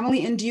Floyd's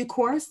family, in due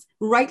course,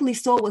 rightly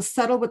so, was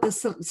settled with the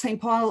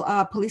St.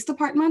 Paul Police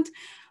Department.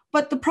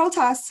 But the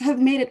protests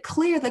have made it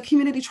clear that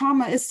community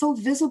trauma is so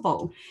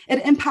visible.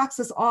 It impacts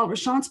us all.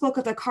 Rashawn spoke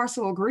of the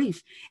carceral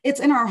grief.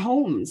 It's in our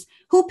homes.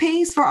 Who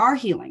pays for our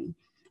healing?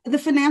 The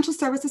financial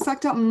services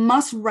sector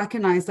must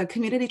recognize that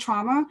community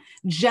trauma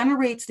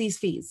generates these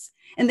fees,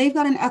 and they've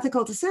got an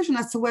ethical decision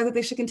as to whether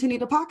they should continue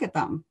to pocket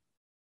them.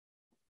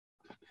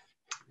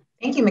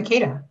 Thank you,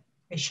 Makada.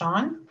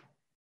 Rashawn?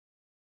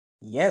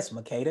 Yes,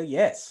 Makada,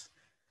 yes.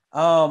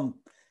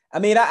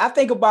 I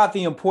think about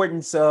the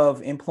importance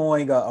of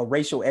employing a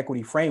racial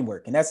equity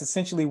framework, and that's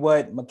essentially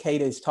what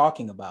Makada is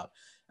talking about.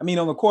 On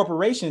the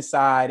corporation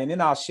side, and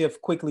then I'll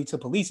shift quickly to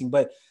policing,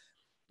 but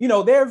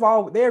there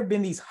have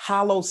been these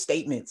hollow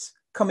statements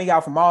coming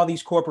out from all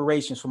these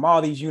corporations, from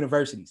all these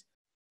universities.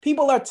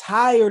 People are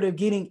tired of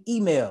getting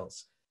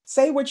emails.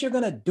 Say what you're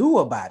gonna do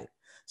about it.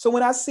 So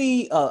when I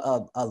see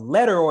a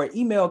letter or an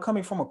email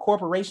coming from a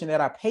corporation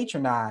that I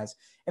patronize,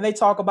 and they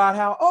talk about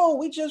how,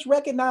 we just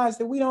recognize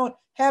that we don't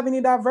have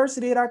any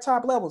diversity at our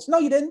top levels. No,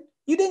 you didn't.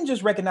 You didn't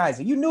just recognize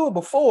it. You knew it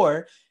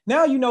before.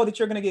 Now you know that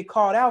you're going to get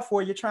called out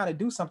for it. You're trying to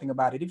do something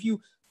about it. If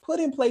you put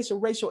in place a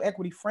racial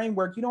equity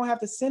framework, you don't have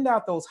to send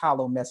out those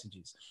hollow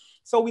messages.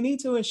 So we need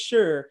to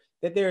ensure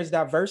that there is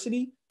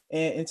diversity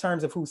in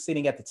terms of who's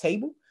sitting at the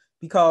table.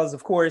 Because,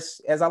 of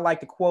course, as I like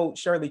to quote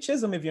Shirley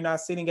Chisholm, if you're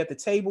not sitting at the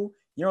table,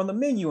 you're on the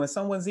menu and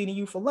someone's eating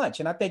you for lunch.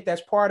 And I think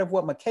that's part of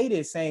what Makada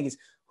is saying is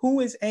who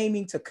is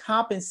aiming to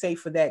compensate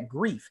for that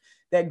grief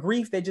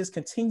that just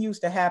continues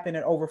to happen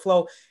and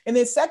overflow. And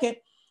then second,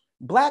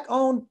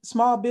 Black-owned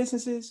small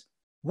businesses,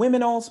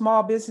 women-owned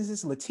small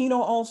businesses,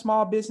 Latino-owned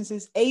small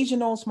businesses,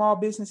 Asian-owned small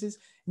businesses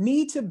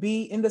need to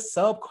be in the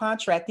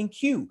subcontracting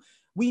queue.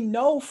 We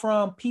know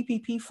from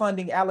PPP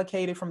funding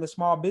allocated from the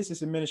Small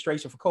Business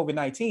Administration for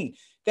COVID-19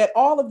 that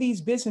all of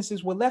these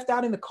businesses were left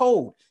out in the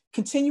cold,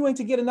 continuing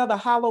to get another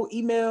hollow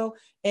email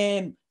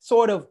and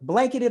sort of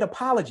blanketed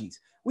apologies.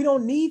 We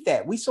don't need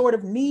that. We sort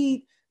of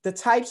need the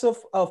types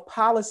of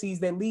policies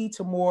that lead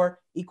to more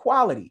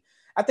equality.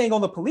 I think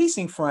on the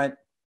policing front,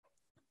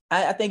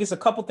 I think it's a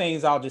couple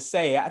things I'll just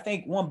say. I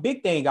think one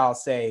big thing I'll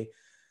say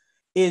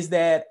is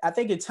that I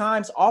think at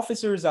times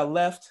officers are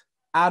left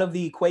out of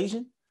the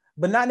equation,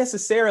 but not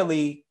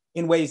necessarily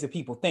in ways that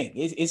people think.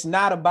 It's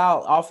not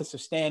about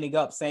officers standing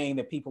up saying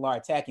that people are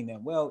attacking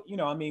them. Well, you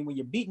know, I mean, when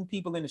you're beating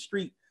people in the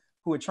street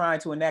who are trying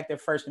to enact their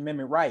First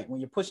Amendment right, when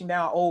you're pushing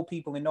down old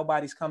people and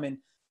nobody's coming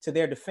to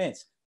their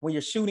defense, when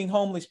you're shooting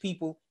homeless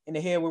people in the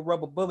head with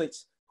rubber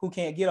bullets who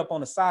can't get up on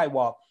the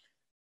sidewalk,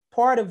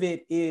 part of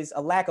it is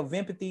a lack of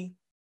empathy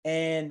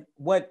and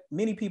what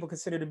many people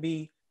consider to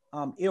be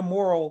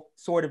immoral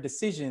sort of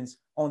decisions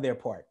on their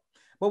part.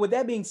 But with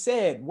that being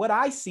said, what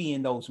I see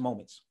in those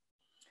moments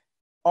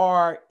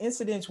are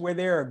incidents where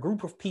there are a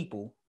group of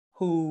people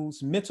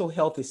whose mental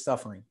health is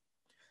suffering.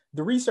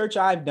 The research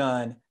I've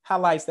done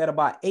highlights that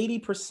about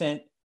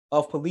 80%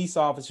 of police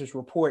officers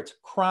report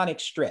chronic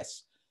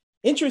stress.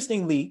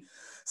 Interestingly,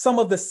 some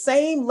of the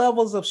same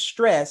levels of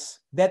stress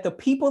that the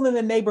people in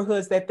the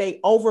neighborhoods that they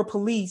over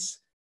police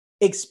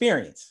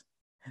experience.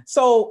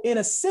 So in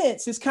a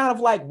sense, it's kind of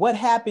like what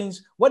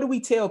happens, what do we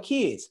tell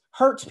kids?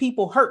 Hurts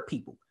people, hurt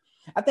people.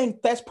 I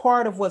think that's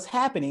part of what's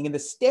happening, and the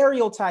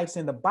stereotypes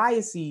and the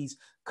biases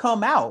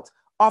come out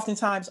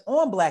oftentimes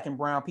on Black and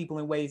brown people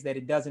in ways that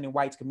it doesn't in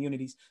white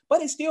communities,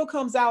 but it still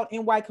comes out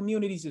in white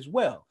communities as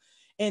well.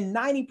 And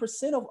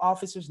 90% of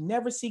officers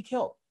never seek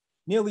help.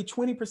 Nearly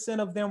 20%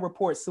 of them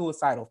report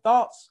suicidal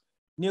thoughts.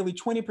 Nearly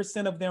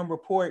 20% of them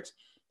report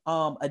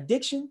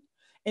addiction.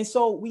 And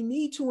so we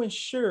need to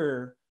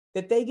ensure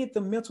that they get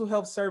the mental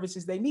health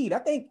services they need. I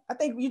think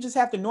you just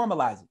have to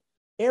normalize it.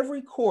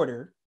 Every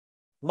quarter,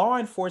 law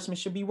enforcement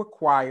should be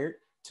required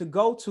to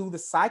go to the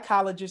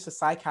psychologist or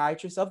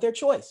psychiatrist of their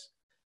choice.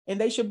 And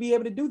they should be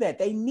able to do that.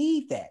 They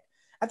need that.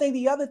 I think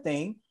the other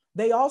thing,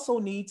 they also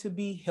need to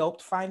be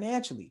helped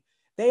financially.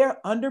 They are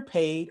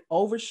underpaid,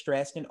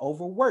 overstressed, and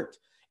overworked.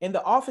 And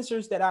the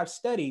officers that I've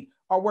studied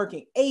are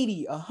working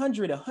 80,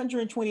 100,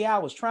 120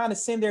 hours trying to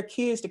send their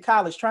kids to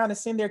college, trying to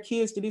send their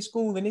kids to this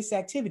school and this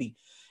activity.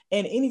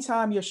 And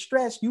anytime you're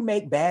stressed, you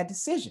make bad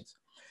decisions.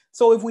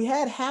 So if we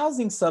had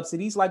housing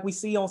subsidies like we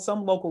see on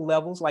some local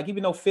levels, like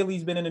even though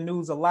Philly's been in the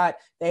news a lot,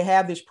 they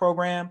have this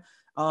program.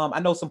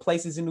 I know some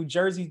places in New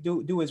Jersey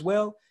do as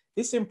well.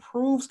 This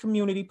improves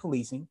community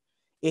policing.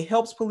 It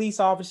helps police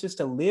officers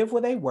to live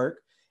where they work.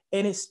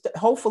 And it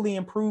hopefully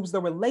improves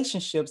the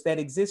relationships that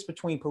exist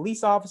between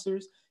police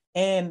officers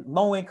and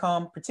low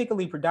income,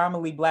 particularly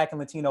predominantly Black and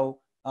Latino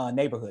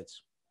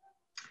neighborhoods.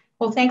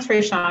 Well, thanks,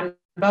 Rashawn,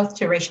 both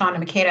to Rashawn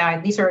and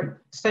Makada. These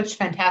are such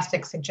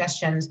fantastic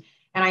suggestions,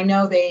 and I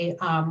know they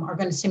are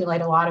going to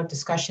stimulate a lot of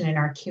discussion in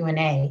our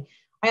Q&A.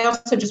 I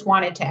also just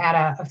wanted to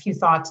add a few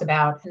thoughts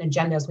about an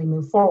agenda as we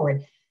move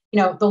forward.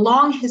 You know, the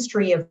long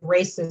history of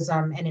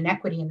racism and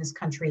inequity in this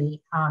country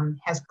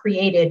has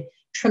created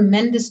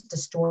tremendous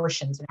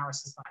distortions in our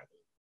society.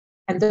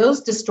 And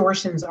those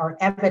distortions are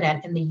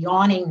evident in the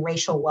yawning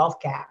racial wealth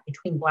gap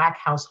between Black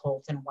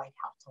households and white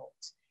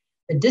households,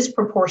 the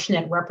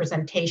disproportionate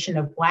representation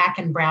of Black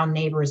and brown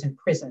neighbors in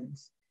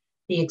prisons,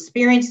 the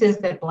experiences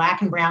that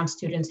Black and brown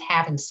students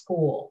have in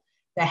school,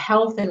 the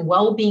health and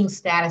well-being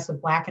status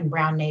of Black and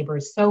brown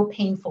neighbors so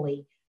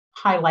painfully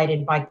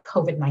highlighted by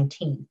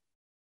COVID-19.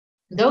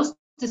 Those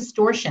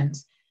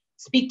distortions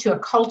speak to a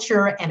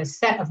culture and a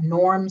set of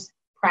norms,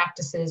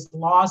 practices,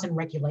 laws, and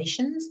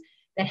regulations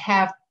that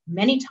have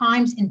many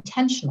times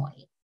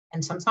intentionally,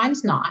 and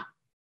sometimes not,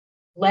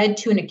 led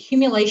to an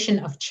accumulation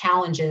of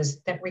challenges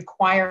that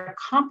require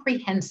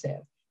comprehensive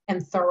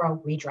and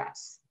thorough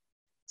redress.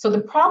 So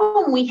the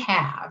problem we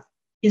have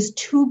is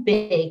too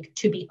big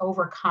to be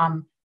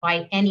overcome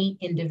by any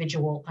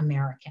individual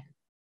American.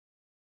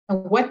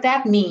 And what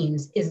that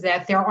means is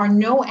that there are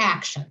no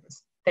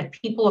actions that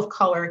people of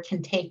color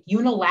can take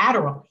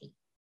unilaterally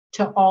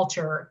to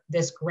alter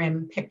this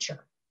grim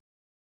picture.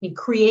 I mean,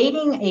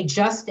 creating a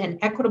just and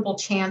equitable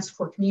chance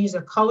for communities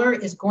of color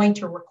is going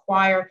to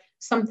require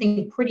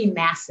something pretty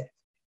massive.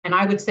 And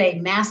I would say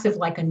massive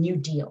like a New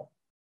Deal.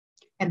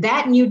 And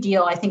that New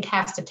Deal, I think,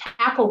 has to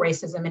tackle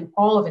racism in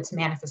all of its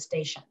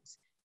manifestations.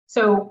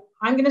 So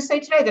I'm going to say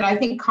today that I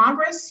think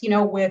Congress, you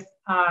know, with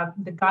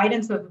the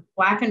guidance of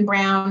Black and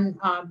brown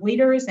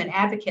leaders and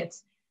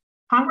advocates,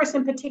 Congress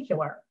in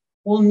particular,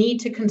 will need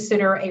to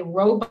consider a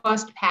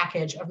robust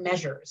package of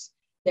measures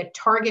that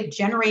target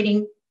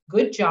generating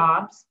good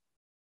jobs,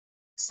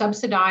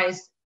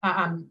 subsidize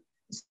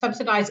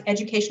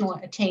educational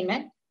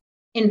attainment,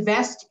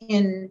 invest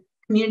in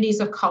communities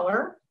of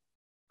color,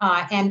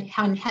 and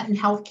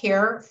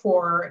healthcare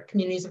for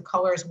communities of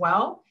color as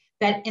well,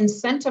 that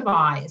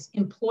incentivize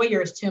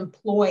employers to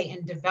employ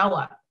and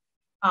develop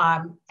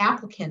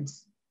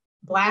applicants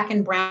Black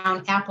and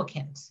brown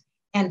applicants,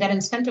 and that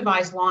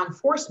incentivize law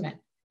enforcement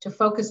to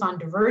focus on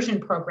diversion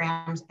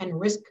programs and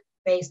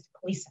risk-based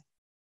policing.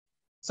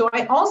 So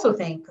I also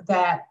think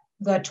that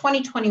the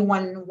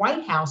 2021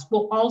 White House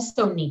will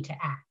also need to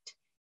act.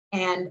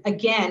 And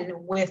again,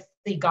 with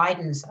the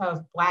guidance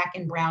of Black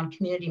and brown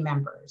community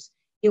members,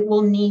 it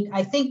will need,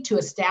 I think, to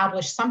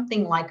establish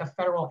something like a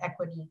federal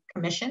equity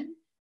commission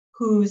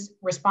whose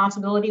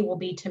responsibility will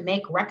be to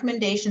make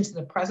recommendations to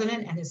the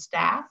president and his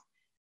staff,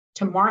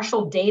 to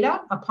marshal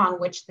data upon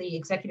which the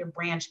executive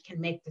branch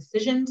can make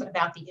decisions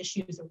about the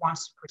issues it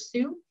wants to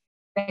pursue,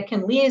 that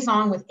can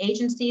liaison with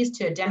agencies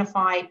to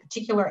identify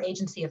particular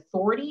agency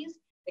authorities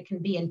that can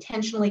be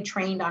intentionally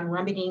trained on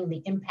remedying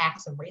the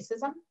impacts of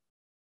racism,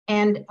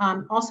 and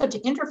also to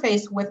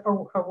interface with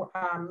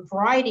a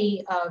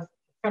variety of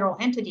federal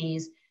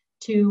entities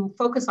to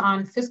focus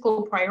on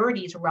fiscal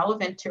priorities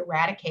relevant to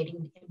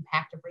eradicating the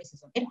impact of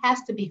racism. It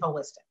has to be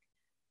holistic.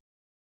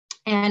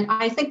 And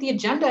I think the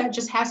agenda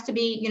just has to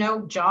be,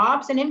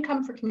 jobs and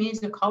income for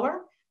communities of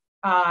color.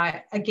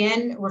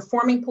 Again,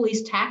 reforming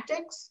police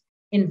tactics,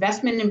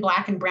 investment in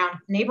Black and brown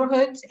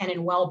neighborhoods and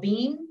in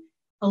well-being,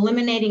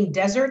 eliminating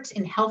deserts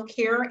in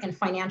healthcare and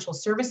financial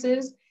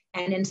services,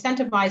 and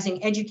incentivizing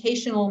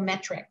educational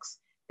metrics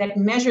that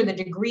measure the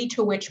degree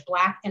to which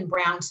Black and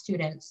brown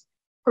students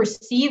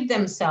perceive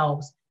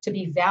themselves to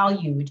be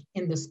valued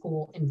in the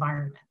school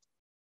environment.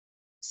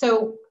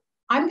 So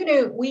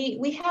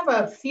we have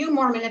a few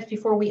more minutes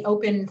before we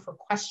open for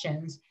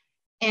questions.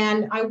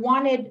 And I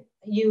wanted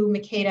you,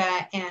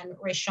 Makada and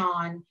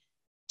Rashawn,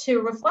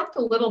 to reflect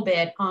a little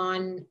bit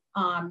on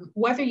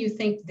whether you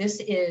think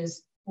this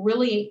is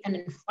really an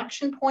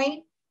inflection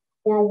point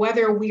or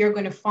whether we are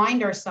going to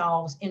find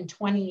ourselves in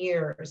 20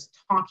 years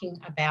talking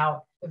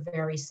about the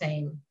very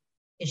same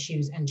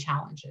issues and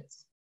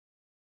challenges.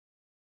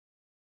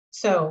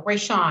 So,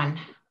 Rashawn,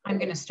 I'm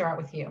going to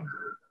start with you.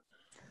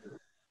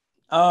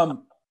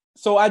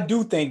 So I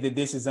do think that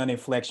this is an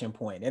inflection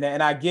point,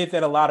 and I get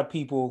that a lot of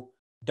people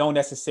don't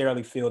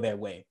necessarily feel that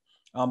way.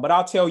 But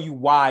I'll tell you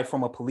why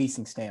from a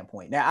policing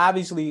standpoint. Now,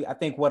 obviously, I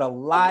think what a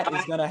lot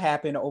is going to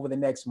happen over the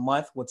next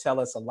month will tell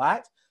us a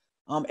lot,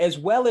 as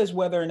well as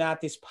whether or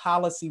not this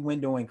policy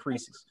window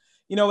increases.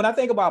 When I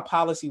think about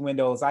policy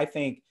windows, I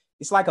think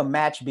it's like a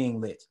match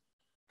being lit.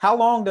 How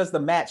long does the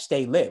match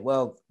stay lit?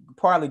 Well,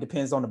 partly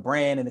depends on the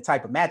brand and the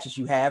type of matches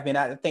you have. And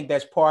I think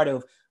that's part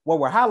of what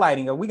we're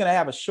highlighting. Are we going to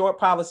have a short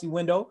policy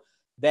window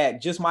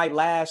that just might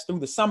last through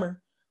the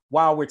summer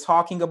while we're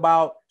talking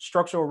about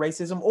structural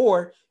racism?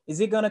 Or is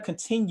it going to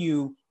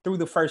continue through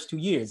the first 2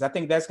 years? I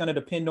think that's going to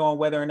depend on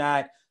whether or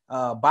not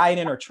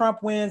Biden or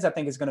Trump wins. I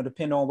think it's going to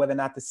depend on whether or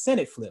not the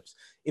Senate flips.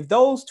 If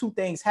those two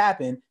things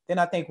happen, then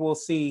I think we'll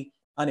see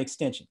an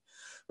extension.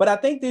 But I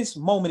think this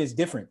moment is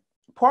different,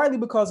 partly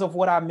because of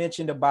what I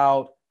mentioned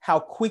about how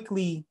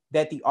quickly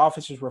that the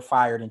officers were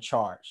fired and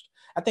charged.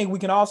 I think we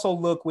can also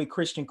look with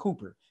Christian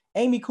Cooper.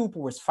 Amy Cooper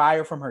was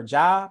fired from her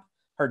job.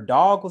 Her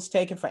dog was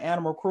taken for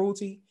animal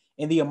cruelty.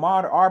 In the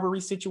Ahmaud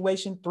Arbery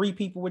situation, 3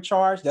 people were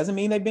charged. Doesn't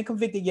mean they've been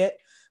convicted yet,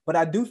 but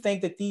I do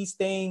think that these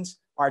things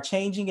are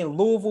changing. In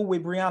Louisville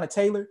with Breonna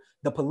Taylor,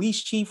 the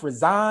police chief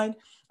resigned.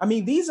 I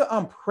mean, these are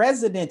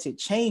unprecedented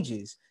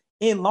changes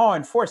in law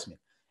enforcement.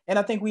 And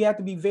I think we have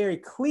to be very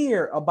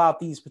clear about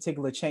these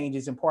particular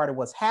changes and part of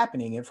what's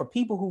happening. And for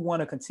people who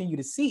want to continue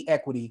to see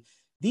equity,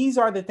 these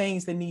are the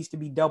things that needs to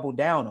be doubled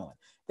down on.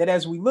 That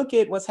as we look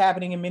at what's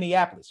happening in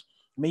Minneapolis,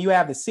 I mean, you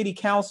have the city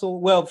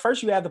council. Well,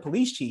 first you have the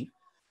police chief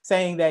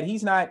saying that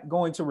he's not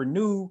going to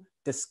renew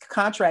this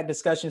contract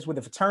discussions with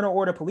the Fraternal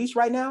Order of Police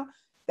right now.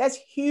 That's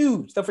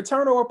huge. The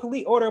Fraternal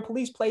Order of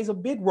Police plays a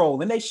big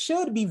role, and they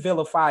should be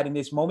vilified in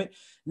this moment,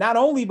 not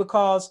only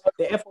because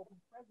the FOP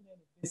president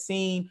has been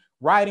seen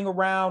riding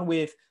around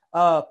with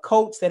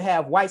coats that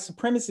have white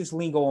supremacist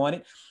lingo on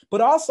it,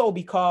 but also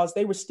because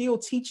they were still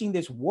teaching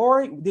this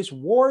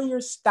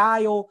warrior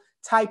style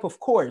type of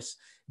course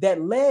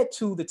that led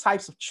to the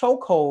types of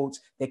chokeholds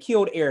that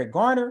killed Eric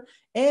Garner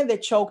and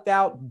that choked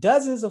out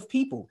dozens of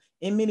people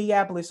in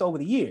Minneapolis over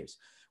the years.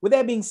 With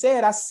that being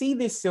said, I see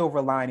this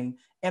silver lining,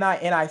 and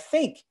I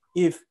think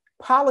if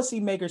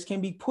policymakers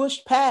can be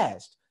pushed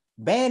past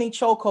banning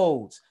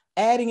chokeholds,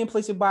 adding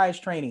implicit bias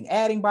training,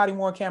 adding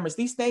body-worn cameras,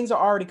 these things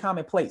are already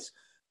commonplace.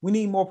 We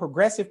need more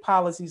progressive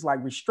policies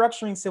like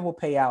restructuring civil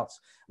payouts,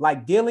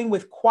 like dealing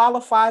with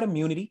qualified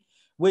immunity,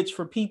 which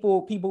for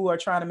people who are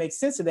trying to make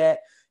sense of that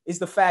is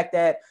the fact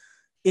that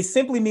it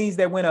simply means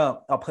that when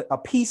a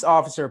peace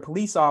officer, a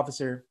police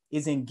officer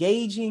is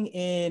engaging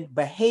in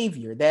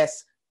behavior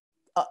that's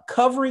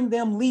covering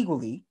them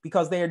legally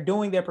because they are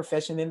doing their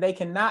profession, then they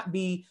cannot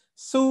be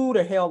sued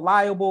or held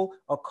liable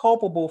or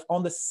culpable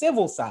on the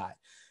civil side.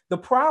 The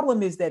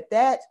problem is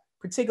that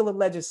particular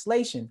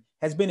legislation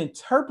has been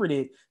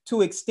interpreted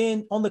to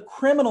extend on the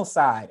criminal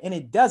side, and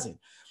it doesn't.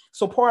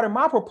 So part of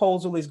my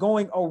proposal is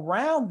going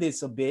around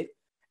this a bit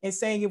and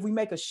saying if we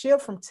make a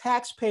shift from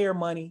taxpayer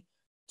money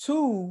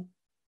to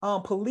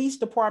police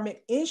department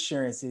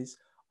insurances,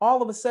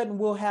 all of a sudden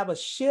we'll have a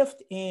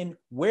shift in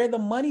where the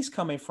money's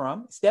coming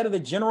from. Instead of the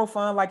general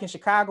fund, like in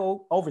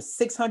Chicago, over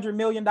 $600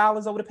 million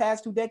over the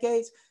past 2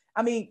 decades.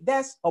 I mean,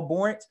 that's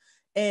abhorrent.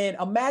 And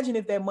imagine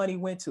if that money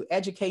went to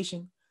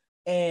education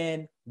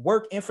and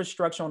work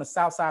infrastructure on the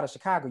south side of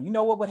Chicago. You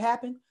know what would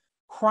happen?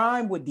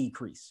 Crime would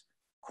decrease.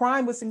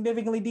 Crime would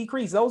significantly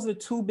decrease. Those are the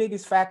 2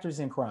 biggest factors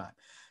in crime.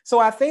 So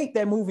I think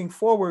that moving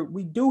forward,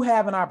 we do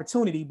have an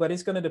opportunity, but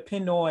it's going to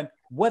depend on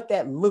what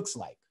that looks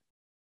like.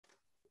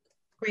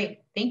 Great.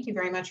 Thank you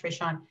very much,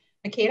 Rashawn.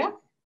 Makada?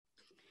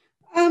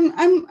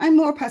 I'm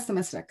more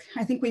pessimistic.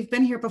 I think we've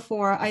been here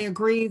before. I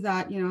agree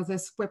that,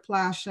 this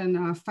whiplash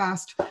and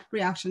fast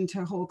reaction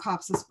to hold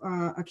cops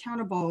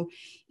accountable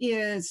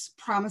is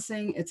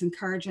promising, it's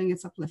encouraging,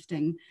 it's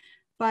uplifting.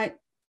 But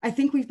I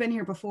think we've been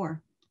here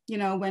before.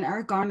 When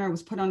Eric Garner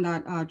was put on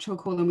that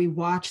chokehold and we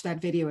watched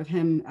that video of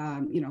him,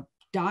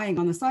 dying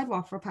on the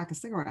sidewalk for a pack of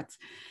cigarettes.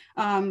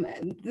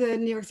 The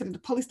New York City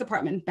Police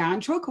Department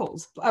banned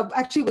chokeholds.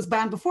 Actually, it was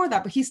banned before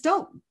that, but he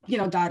still,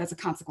 died as a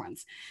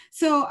consequence.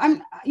 So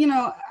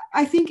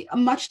I think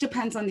much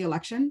depends on the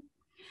election.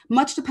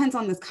 Much depends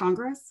on this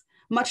Congress.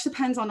 Much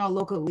depends on our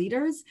local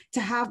leaders to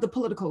have the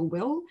political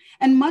will,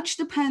 and much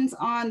depends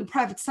on the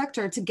private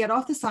sector to get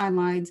off the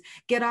sidelines,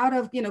 get out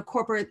of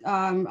corporate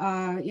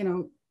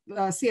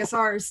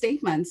CSR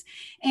statements,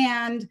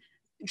 and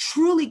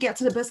truly get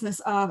to the business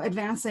of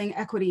advancing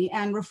equity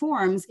and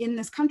reforms in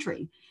this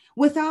country.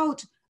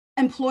 Without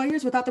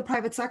employers, without the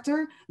private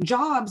sector,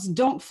 jobs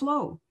don't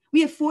flow. We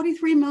have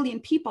 43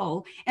 million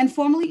people, and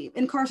formerly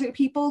incarcerated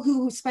people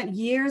who spent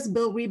years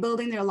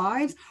rebuilding their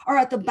lives are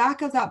at the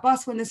back of that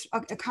bus when this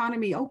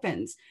economy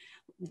opens.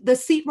 The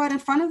seat right in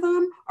front of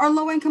them are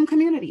low-income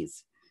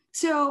communities.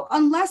 So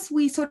unless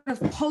we sort of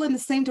pull in the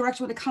same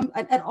direction when it comes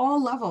at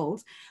all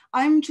levels,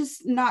 I'm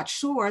just not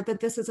sure that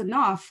this is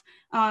enough,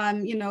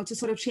 to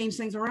sort of change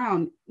things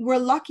around. We're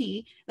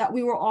lucky that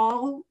we were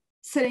all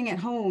sitting at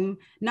home,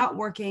 not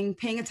working,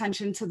 paying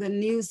attention to the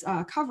news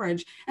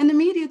coverage. And the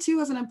media too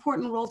has an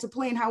important role to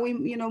play in how we,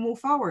 move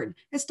forward.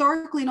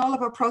 Historically, in all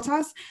of our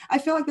protests, I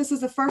feel like this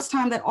is the first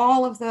time that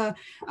all of the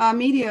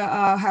media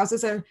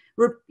houses are,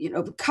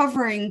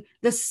 covering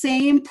the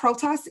same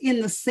protests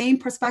in the same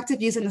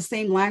perspective, using the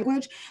same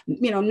language,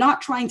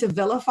 not trying to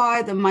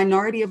vilify the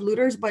minority of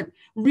looters, but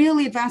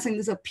really advancing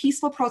this a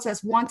peaceful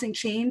protest, wanting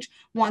change,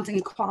 wanting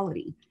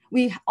equality.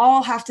 We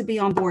all have to be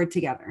on board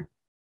together.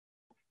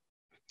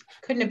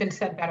 Couldn't have been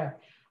said better.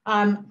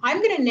 I'm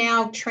going to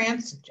now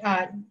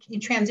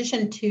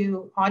transition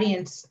to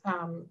audience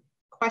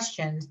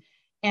questions,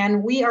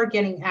 and we are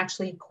getting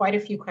actually quite a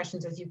few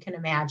questions, as you can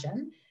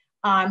imagine.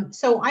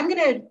 So I'm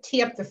going to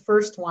tee up the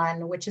first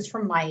one, which is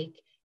from Mike,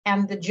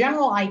 and the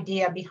general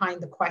idea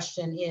behind the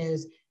question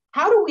is,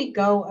 how do we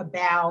go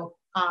about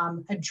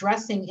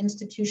addressing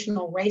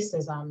institutional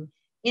racism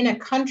in a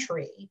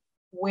country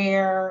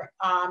where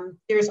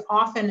there's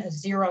often a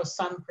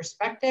zero-sum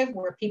perspective,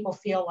 where people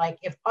feel like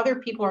if other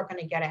people are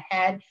going to get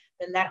ahead,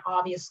 then that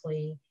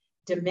obviously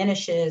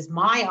diminishes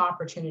my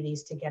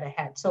opportunities to get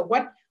ahead. So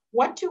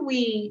what do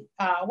we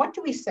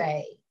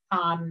say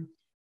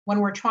when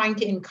we're trying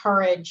to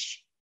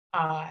encourage,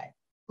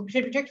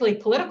 particularly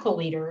political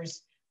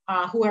leaders,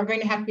 who are going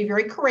to have to be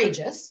very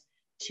courageous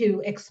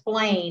to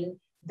explain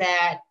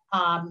that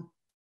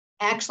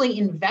actually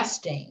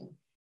investing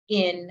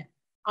in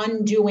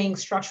undoing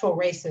structural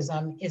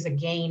racism is a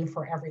gain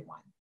for everyone.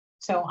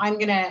 So I'm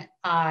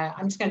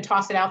just gonna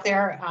toss it out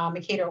there,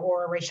 Makada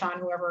or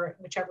Rashawn,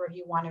 whichever of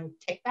you want to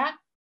take that,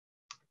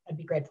 I'd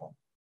be grateful.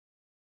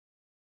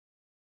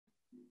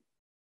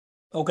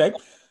 Okay.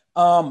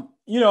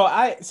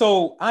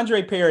 So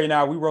Andre Perry and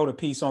I, we wrote a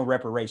piece on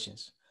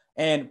reparations.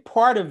 And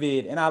part of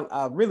it, and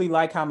I really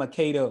like how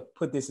Makada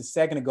put this a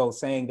second ago,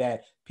 saying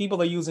that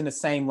people are using the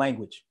same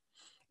language.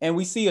 And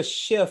we see a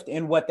shift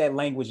in what that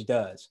language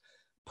does.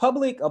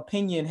 Public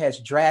opinion has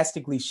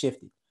drastically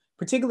shifted,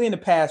 particularly in the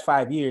past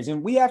 5 years.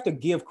 And we have to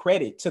give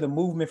credit to the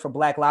movement for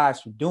Black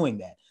Lives for doing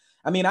that.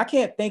 I mean, I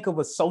can't think of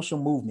a social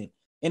movement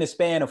in a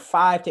span of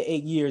 5 to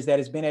 8 years that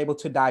has been able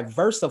to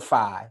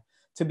diversify,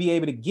 to be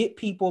able to get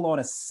people on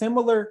a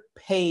similar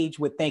page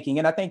with thinking.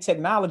 And I think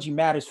technology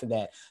matters for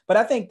that. But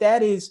I think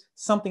that is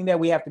something that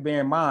we have to bear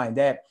in mind,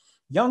 that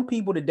young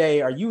people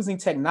today are using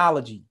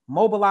technology,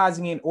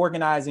 mobilizing and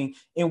organizing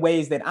in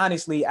ways that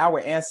honestly our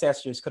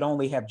ancestors could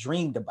only have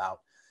dreamed about.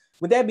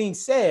 With that being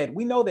said,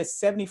 we know that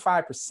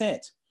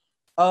 75%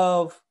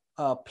 of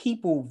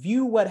people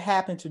view what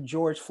happened to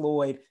George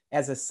Floyd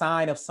as a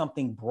sign of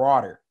something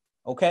broader.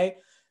 Okay.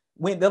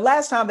 When the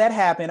last time that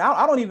happened,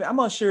 I'm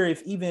not sure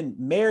if even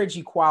marriage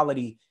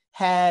equality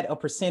had a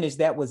percentage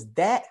that was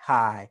that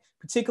high,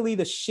 particularly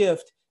the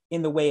shift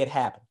in the way it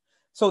happened.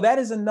 So that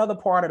is another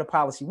part of the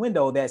policy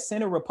window, that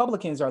Senate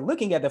Republicans are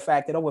looking at the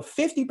fact that over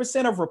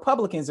 50% of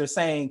Republicans are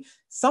saying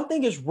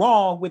something is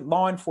wrong with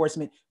law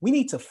enforcement. We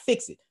need to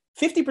fix it.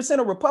 50%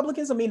 of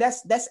Republicans, I mean,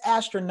 that's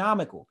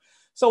astronomical.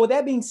 So with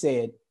that being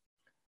said,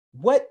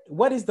 what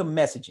is the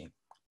messaging?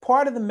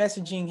 Part of the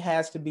messaging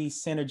has to be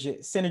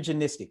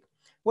synergistic.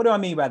 What do I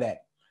mean by that?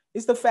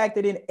 It's the fact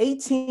that in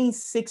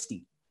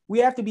 1860, we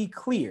have to be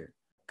clear,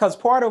 because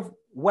part of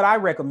what I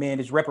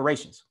recommend is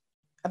reparations.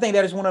 I think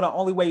that is one of the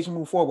only ways to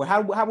move forward.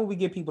 How will we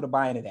get people to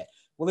buy into that?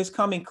 Well, it's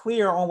coming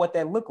clear on what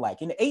that looked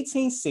like. In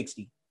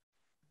 1860,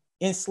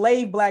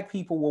 enslaved Black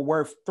people were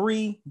worth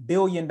 $3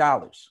 billion.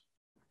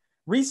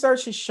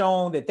 Research has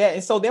shown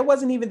and so that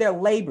wasn't even their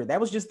labor, that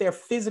was just their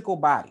physical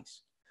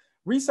bodies.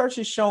 Research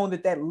has shown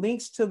that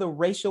links to the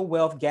racial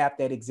wealth gap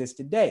that exists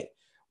today,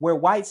 where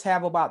whites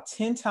have about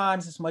 10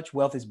 times as much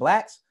wealth as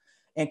Blacks,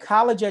 and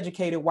college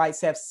educated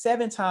whites have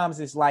 7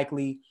 times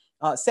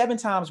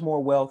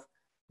more wealth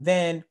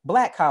than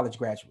Black college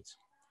graduates.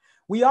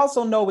 We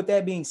also know, with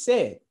that being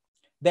said,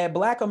 that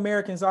Black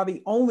Americans are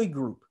the only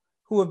group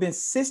who have been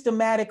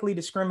systematically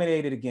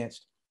discriminated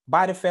against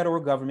by the federal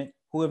government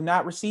who have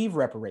not received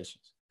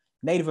reparations.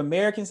 Native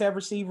Americans have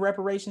received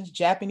reparations.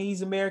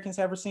 Japanese Americans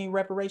have received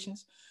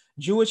reparations.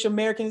 Jewish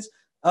Americans,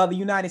 the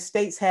United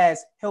States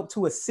has helped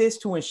to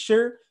assist to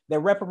ensure that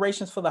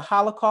reparations for the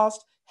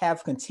Holocaust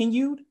have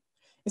continued.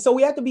 And so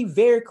we have to be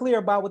very clear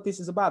about what this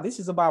is about. This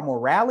is about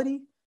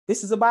morality.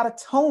 This is about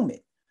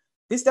atonement.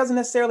 This doesn't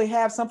necessarily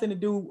have something to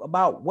do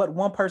about what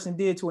one person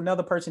did to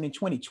another person in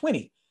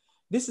 2020.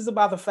 This is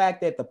about the fact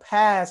that the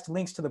past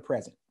links to the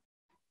present.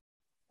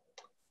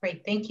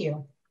 Great, thank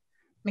you.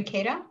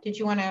 Makada, did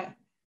you want to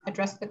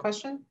address the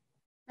question?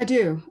 I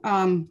do.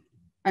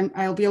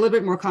 I'll be a little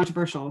bit more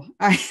controversial.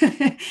 When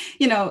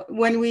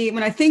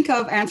I think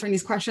of answering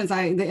these questions,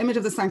 the image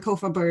of the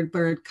Sankofa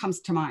bird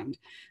comes to mind.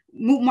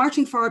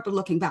 Marching forward, but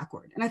looking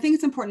backward. And I think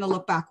it's important to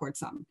look backward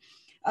some.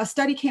 A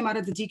study came out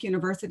of the Duke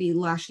University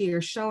last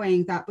year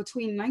showing that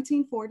between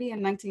 1940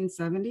 and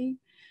 1970,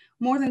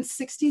 more than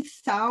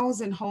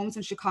 60,000 homes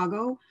in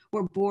Chicago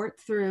were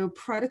bought through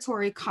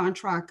predatory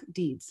contract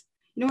deeds.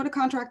 You know what a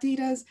contract deed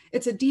is?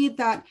 It's a deed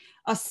that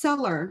a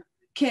seller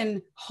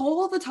can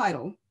hold the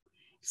title,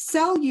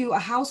 sell you a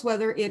house,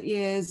 whether it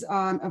is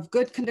of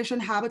good condition,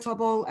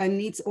 habitable, and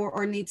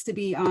needs to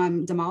be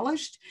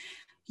demolished.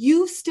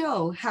 You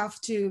still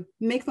have to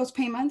make those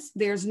payments.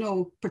 There's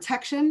no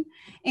protection,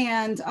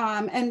 and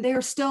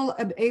they're still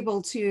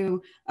able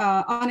to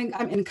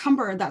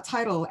encumber that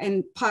title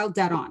and pile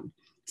debt on.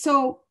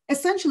 So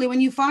essentially, when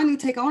you finally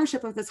take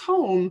ownership of this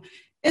home,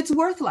 it's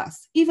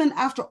worthless, even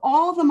after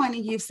all the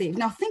money you've saved.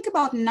 Now think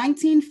about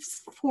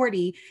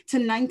 1940 to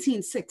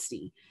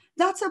 1960.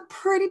 That's a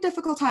pretty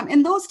difficult time.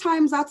 In those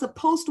times, that's a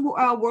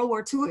post-World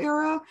War II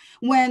era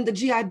when the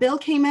GI Bill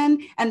came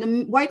in and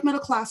the white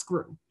middle class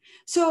grew.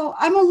 So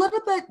I'm a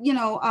little bit,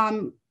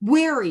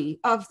 wary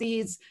of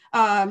these,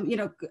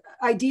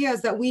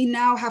 ideas that we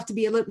now have to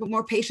be a little bit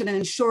more patient and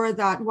ensure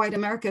that white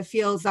America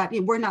feels that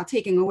we're not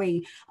taking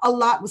away. A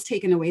lot was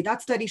taken away.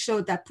 That study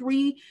showed that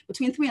between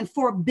 $3 and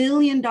 $4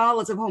 billion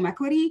of home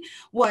equity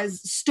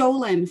was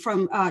stolen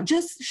from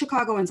just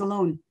Chicagoans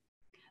alone.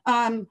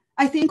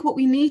 I think what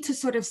we need to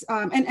sort of,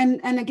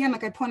 and again,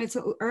 like I pointed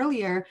to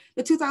earlier,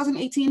 the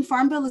 2018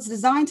 Farm Bill is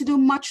designed to do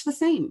much the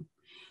same.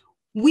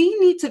 We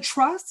need to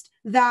trust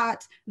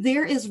that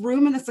there is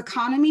room in this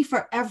economy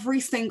for every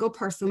single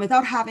person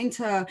without having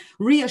to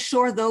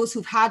reassure those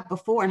who've had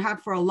before and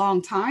had for a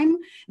long time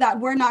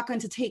that we're not going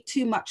to take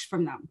too much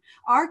from them.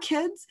 Our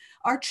kids,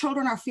 our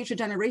children, our future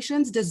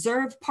generations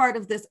deserve part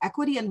of this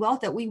equity and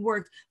wealth that we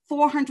worked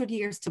 400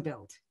 years to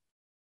build.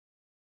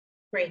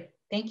 Great,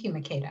 thank you,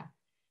 Makada.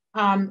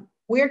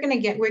 We're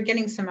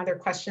getting some other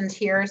questions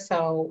here.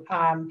 So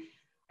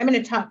I'm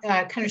going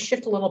to kind of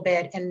shift a little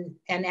bit and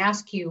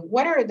ask you,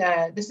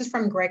 this is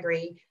from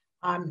Gregory.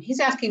 He's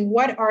asking,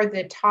 what are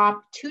the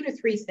top 2 to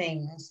 3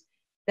 things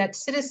that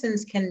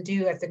citizens can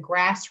do at the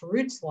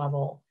grassroots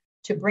level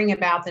to bring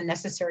about the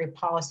necessary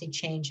policy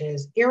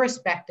changes,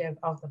 irrespective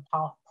of the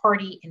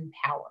party in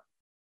power?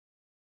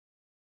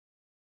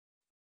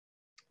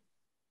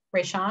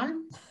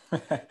 Rashawn?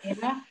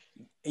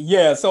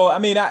 Yeah, so I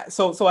mean, I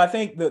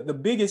think the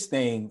biggest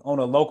thing on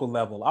a local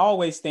level, I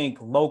always think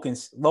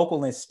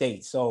local and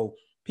state. So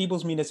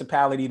people's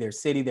municipality, their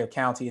city, their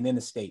county, and then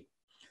the state.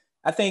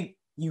 I think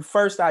you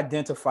first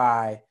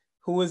identify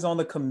who is on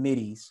the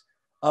committees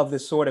of the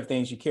sort of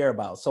things you care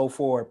about. So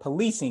for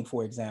policing,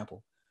 for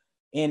example,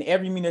 in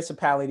every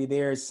municipality,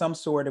 there is some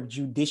sort of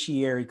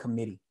judiciary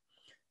committee.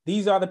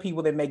 These are the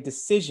people that make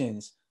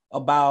decisions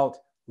about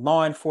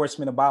law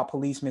enforcement, about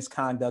police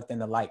misconduct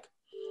and the like.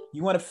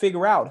 You want to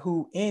figure out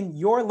who in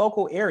your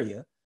local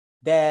area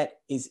that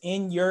is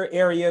in your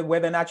area,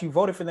 whether or not you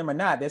voted for them or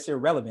not, that's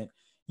irrelevant.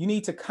 You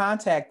need to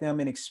contact them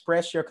and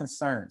express your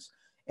concerns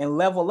and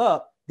level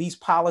up these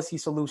policy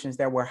solutions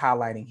that we're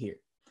highlighting here.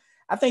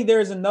 I think there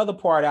is another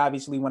part,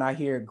 obviously, when I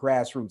hear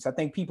grassroots. I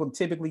think people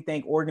typically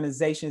think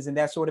organizations and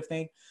that sort of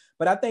thing.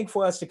 But I think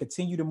for us to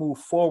continue to move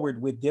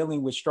forward with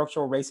dealing with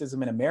structural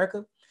racism in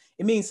America,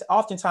 it means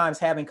oftentimes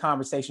having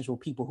conversations with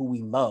people who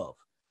we love.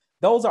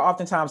 Those are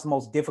oftentimes the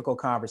most difficult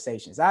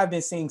conversations. I've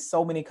been seeing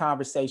so many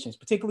conversations,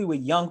 particularly with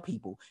young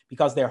people,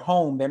 because they're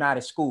home, they're not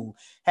at school,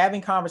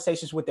 having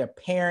conversations with their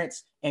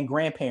parents and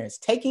grandparents,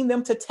 taking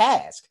them to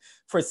task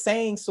for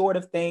saying sort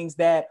of things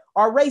that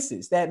are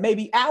racist, that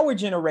maybe our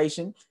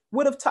generation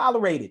would have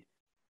tolerated.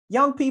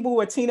 young people who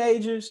are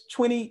teenagers,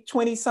 20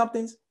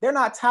 somethings, they're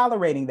not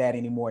tolerating that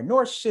anymore,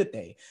 nor should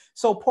they.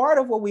 So part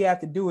of what we have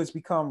to do is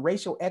become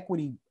racial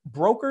equity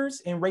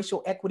brokers and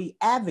racial equity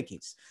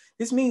advocates.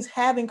 This means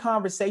having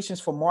conversations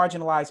for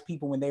marginalized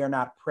people when they are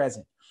not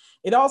present.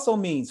 It also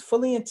means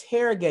fully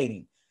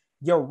interrogating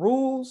your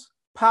rules,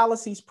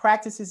 policies,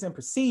 practices, and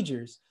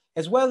procedures,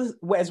 as well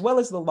as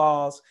the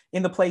laws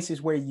in the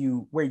places where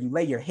you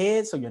lay your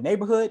head, so your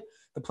neighborhood,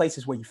 the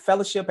places where you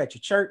fellowship at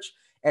your church,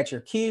 at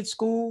your kids'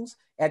 schools,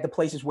 at the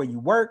places where you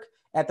work,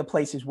 at the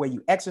places where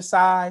you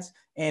exercise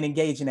and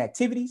engage in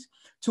activities,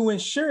 to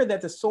ensure that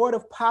the sort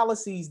of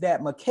policies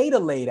that Makada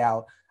laid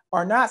out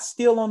are not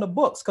still on the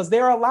books, because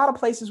there are a lot of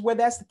places where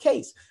that's the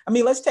case. I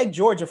mean, let's take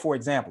Georgia, for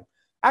example.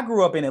 I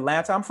grew up in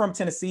Atlanta. I'm from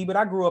Tennessee, but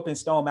I grew up in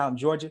Stone Mountain,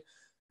 Georgia.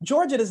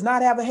 Georgia does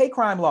not have a hate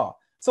crime law.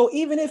 So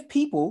even if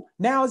people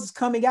now is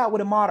coming out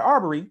with Ahmaud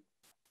Arbery,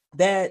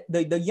 that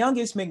the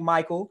youngest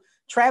McMichael,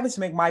 Travis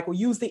McMichael,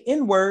 used the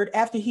N-word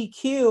after he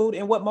killed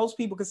and what most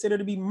people consider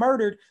to be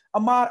murdered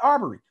Ahmaud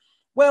Arbery.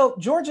 Well,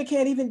 Georgia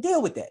can't even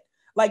deal with that.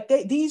 Like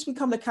these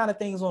become the kind of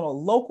things on a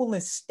local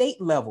and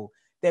state level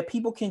that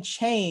people can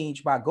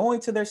change by going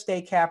to their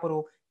state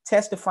capital,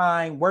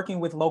 testifying, working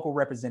with local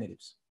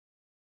representatives.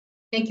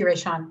 Thank you,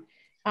 Rashawn.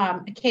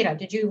 Makada,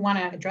 did you want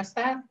to address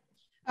that?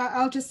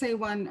 I'll just say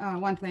one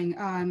thing.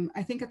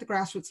 I think at the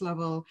grassroots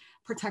level,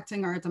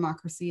 protecting our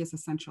democracy is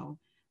essential.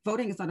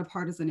 Voting is not a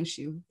partisan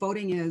issue.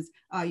 Voting is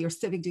your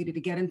civic duty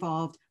to get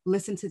involved,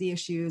 listen to the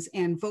issues,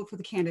 and vote for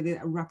the candidate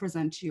that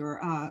represents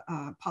your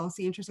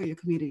policy interests or your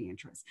community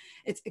interests.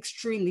 It's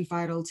extremely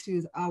vital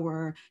to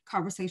our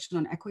conversation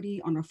on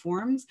equity, on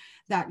reforms,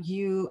 that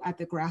you at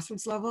the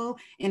grassroots level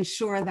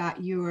ensure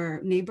that your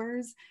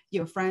neighbors,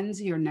 your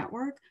friends, your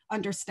network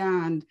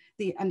understands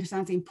the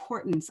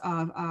importance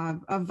of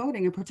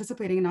voting and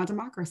participating in our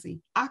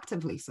democracy,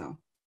 actively so.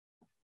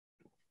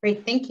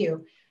 Great, thank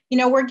you. You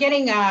know, we're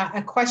getting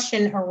a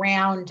question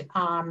around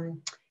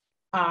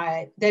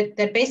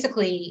that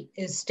basically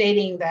is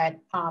stating that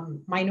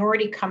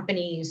minority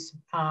companies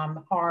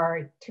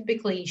are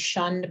typically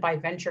shunned by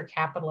venture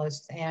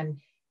capitalists and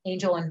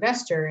angel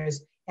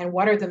investors, and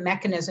what are the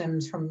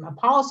mechanisms from a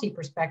policy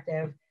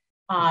perspective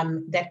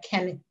that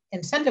can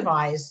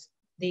incentivize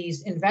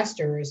these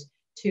investors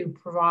to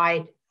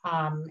provide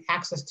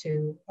access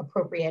to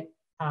appropriate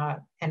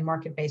and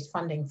market-based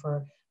funding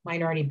for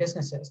minority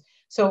businesses.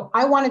 So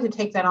I wanted to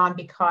take that on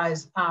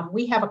because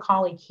we have a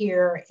colleague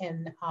here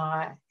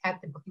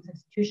at the Brookings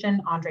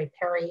Institution, Andre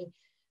Perry,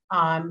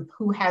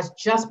 who has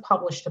just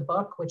published a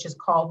book, which is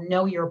called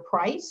Know Your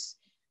Price,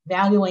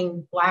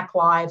 Valuing Black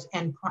Lives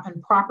and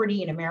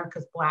Property in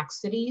America's Black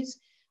Cities.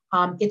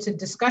 It's a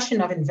discussion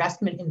of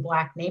investment in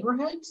Black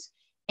neighborhoods.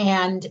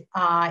 And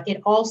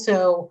it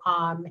also,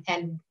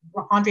 and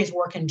Andre's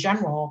work in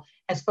general,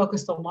 has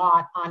focused a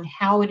lot on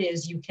how it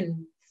is you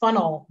can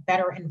funnel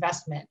better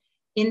investment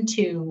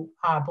into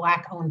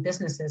Black-owned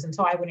businesses. And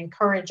so I would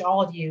encourage all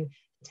of you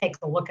to take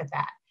a look at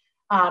that.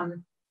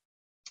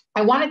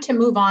 I wanted to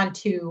move on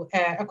to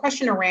a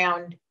question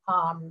around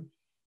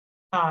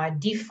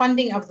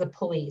defunding of the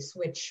police,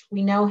 which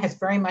we know has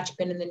very much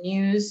been in the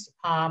news.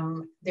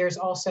 There's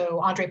also,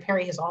 Andre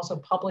Perry has also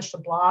published a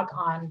blog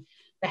on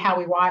the How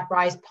We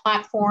Rise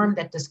platform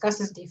that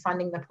discusses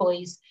defunding the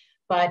police,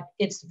 but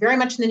it's very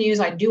much in the news.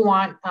 I do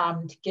want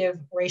to give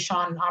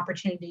Rashawn an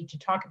opportunity to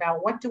talk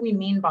about what do we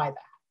mean by that,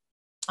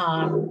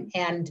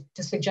 and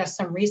to suggest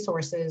some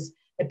resources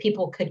that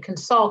people could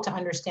consult to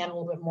understand a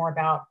little bit more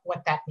about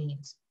what that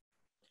means.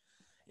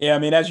 Yeah, I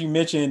mean, as you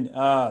mentioned,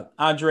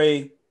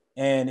 Andre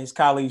and his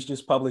colleagues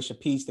just published a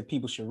piece that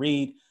people should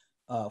read.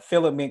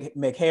 Philip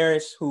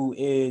McHarris, who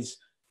is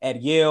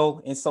at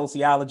Yale in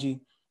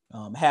sociology,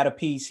 had a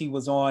piece. He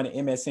was on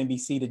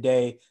MSNBC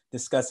today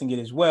discussing it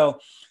as well.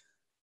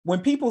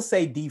 When people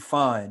say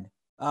defund,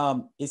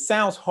 it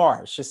sounds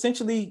harsh.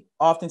 Essentially,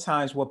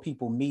 oftentimes what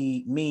people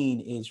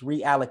mean is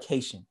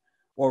reallocation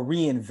or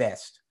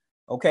reinvest.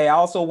 Okay, I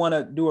also want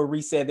to do a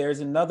reset. There's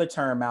another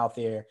term out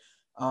there,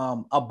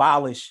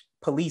 abolish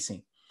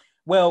policing.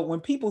 Well, when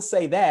people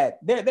say that,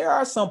 there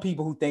are some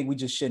people who think we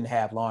just shouldn't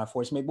have law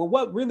enforcement. But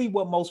what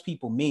most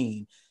people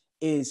mean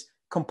is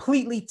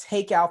completely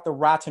take out the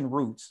rotten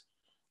roots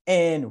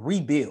and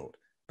rebuild.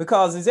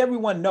 Because as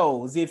everyone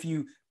knows, if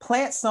you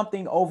plant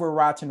something over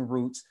rotten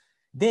roots,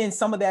 then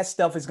some of that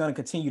stuff is going to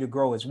continue to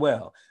grow as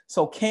well.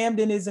 So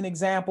Camden is an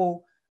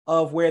example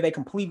of where they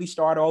completely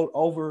start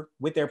over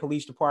with their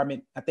police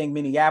department. I think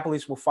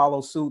Minneapolis will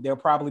follow suit. There'll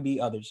probably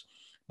be others.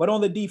 But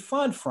on the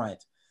defund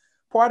front,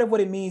 part of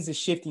what it means is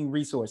shifting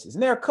resources.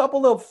 And there are a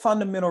couple of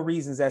fundamental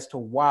reasons as to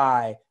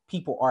why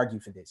people argue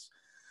for this.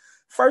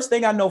 First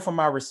thing I know from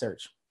my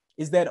research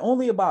is that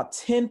only about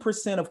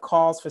 10% of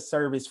calls for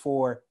service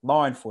for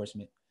law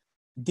enforcement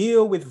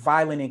deal with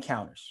violent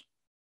encounters.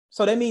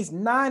 So that means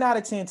 9 out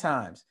of 10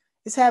 times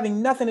it's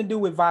having nothing to do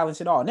with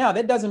violence at all. Now,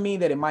 that doesn't mean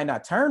that it might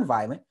not turn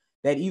violent,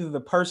 that either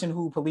the person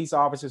who police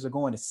officers are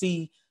going to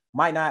see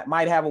might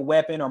have a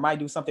weapon or might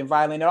do something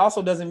violent. It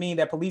also doesn't mean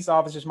that police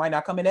officers might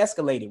not come and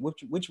escalate it,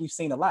 which we've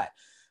seen a lot.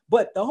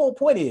 But the whole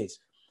point is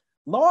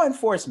law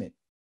enforcement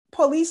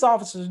police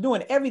officers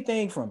doing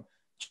everything from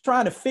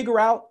trying to figure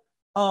out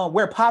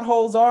where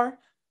potholes are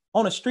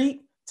on a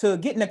street to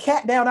getting a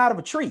cat down out of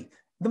a tree.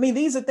 I mean,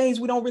 these are things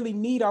we don't really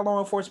need our law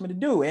enforcement to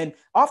do. And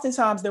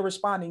oftentimes they're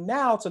responding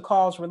now to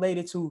calls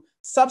related to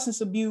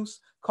substance abuse,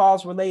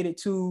 calls related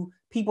to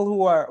people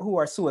who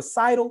are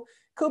suicidal.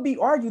 Could be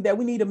argued that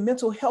we need a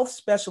mental health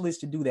specialist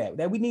to do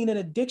that we need an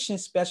addiction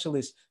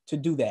specialist to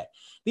do that.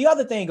 The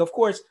other thing, of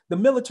course, the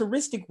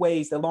militaristic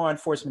ways that law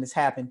enforcement has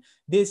happened,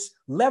 this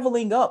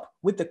leveling up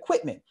with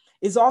equipment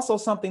is also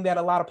something that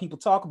a lot of people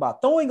talk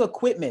about. Throwing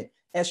equipment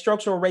at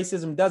structural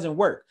racism doesn't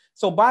work.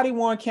 So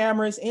body-worn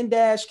cameras,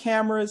 in-dash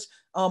cameras,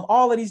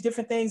 all of these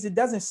different things, it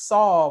doesn't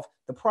solve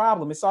the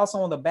problem. It's also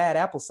on the bad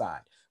apple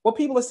side. What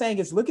people are saying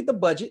is look at the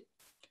budget,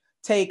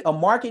 take a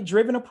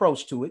market-driven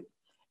approach to it.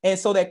 And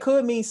so that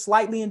could mean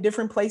slightly in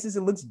different places,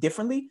 it looks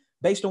differently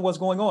based on what's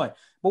going on.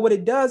 But what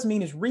it does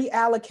mean is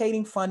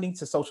reallocating funding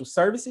to social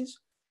services,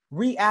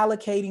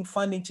 reallocating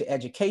funding to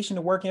education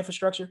and work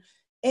infrastructure.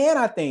 And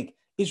I think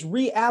it's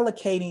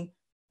reallocating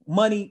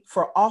money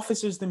for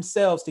officers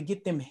themselves to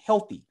get them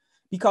healthy.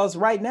 Because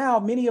right now,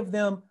 many of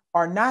them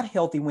are not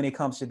healthy when it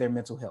comes to their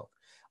mental health.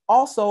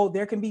 Also,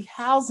 there can be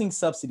housing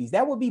subsidies.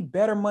 That would be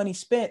better money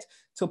spent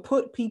to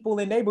put people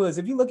in neighborhoods.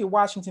 If you look at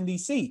Washington,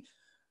 D.C.,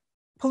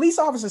 police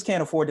officers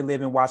can't afford to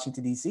live in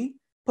Washington, D.C.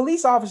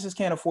 Police officers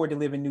can't afford to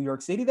live in New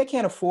York City. They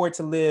can't afford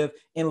to live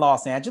in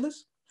Los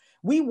Angeles.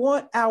 We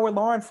want our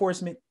law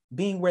enforcement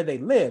being where they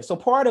live. So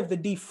part of the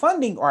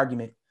defunding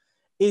argument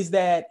is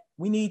that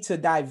we need to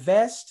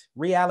divest,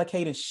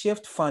 reallocate, and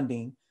shift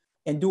funding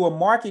and do a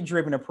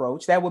market-driven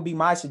approach. That would be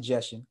my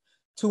suggestion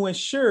to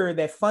ensure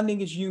that funding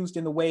is used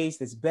in the ways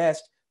that's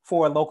best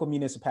for local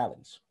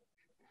municipalities.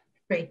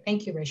 Great,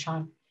 thank you,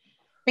 Rashawn.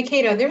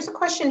 Makada, there's a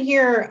question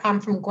here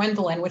from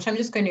Gwendolyn, which I'm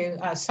just going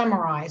to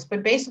summarize,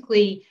 but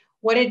basically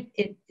what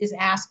it is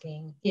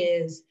asking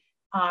is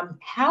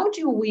how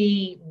do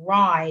we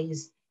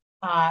rise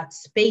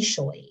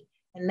spatially?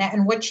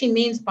 And what she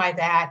means by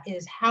that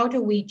is how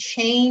do we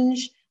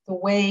change the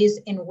ways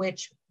in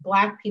which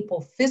Black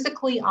people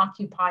physically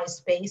occupy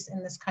space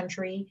in this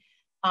country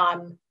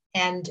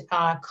and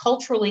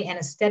culturally and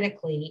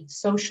aesthetically,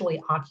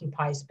 socially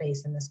occupy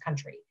space in this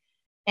country.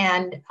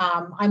 And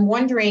I'm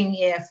wondering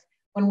if,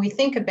 when we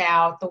think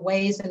about the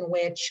ways in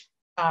which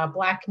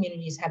Black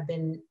communities have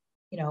been,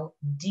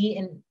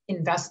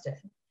 de-invested,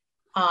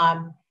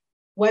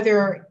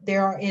 whether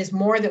there is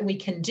more that we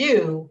can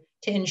do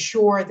to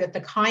ensure that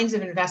the kinds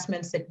of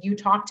investments that you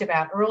talked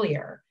about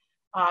earlier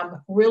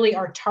really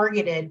are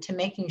targeted to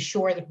making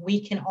sure that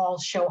we can all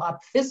show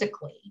up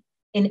physically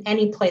in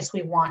any place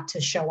we want to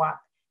show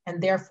up,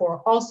 and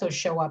therefore also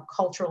show up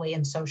culturally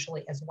and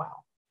socially as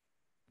well.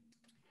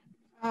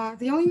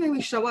 The only way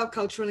we show up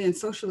culturally and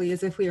socially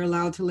is if we are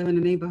allowed to live in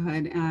a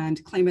neighborhood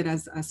and claim it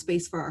as a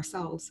space for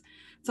ourselves.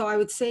 So I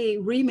would say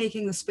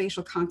remaking the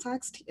spatial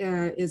context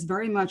is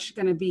very much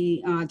going to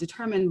be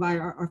determined by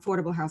our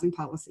affordable housing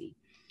policy.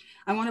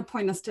 I want to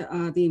point us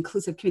to the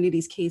Inclusive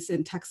Communities case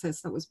in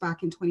Texas that was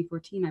back in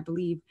 2014, I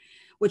believe,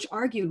 which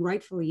argued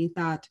rightfully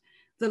that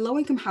the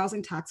low-income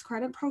housing tax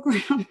credit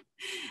program,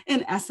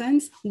 in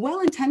essence,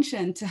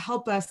 well-intentioned to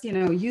help us,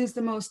 use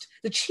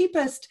the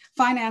cheapest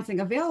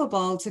financing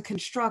available to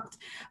construct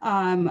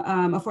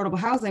affordable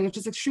housing, which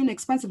is extremely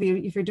expensive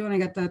if you're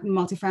doing it at the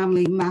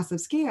multifamily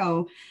massive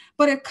scale.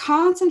 But it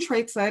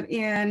concentrates it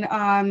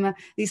in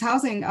these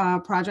housing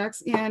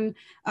projects in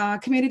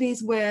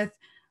communities with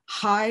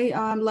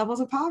high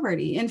levels of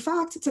poverty. In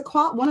fact,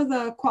 one of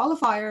the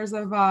qualifiers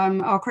of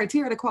or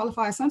criteria to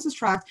qualify a census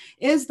tract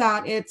is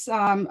that it's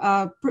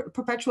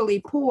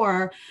perpetually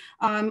poor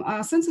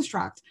census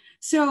tract.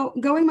 So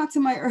going back to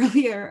my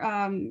earlier,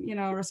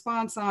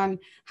 response on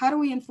how do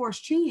we enforce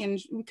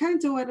change, we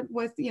can't do it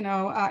with,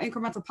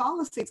 incremental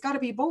policy. It's got to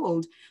be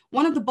bold.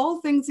 One of the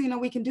bold things,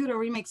 we can do to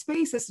remake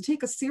space is to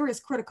take a serious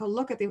critical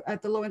look at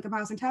the low-income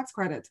housing tax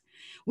credit.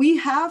 We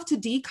have to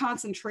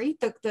deconcentrate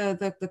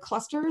the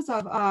clusters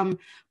of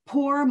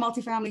poor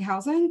multifamily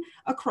housing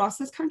across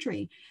this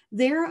country.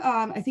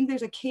 I think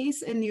there's a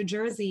case in New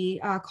Jersey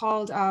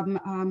called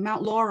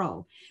Mount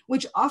Laurel,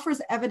 which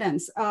offers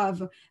evidence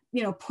of,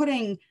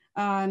 putting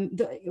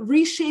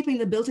reshaping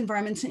the built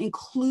environment to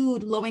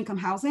include low-income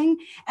housing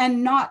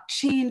and not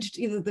changed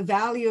either the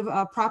value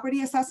of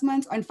property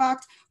assessments. In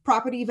fact,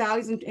 property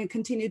values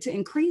continued to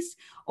increase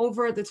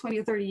over the 20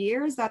 or 30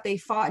 years that they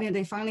fought, and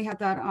they finally had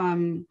that,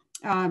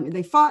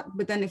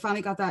 but then they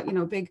finally got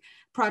that, big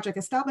project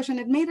established, and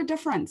it made a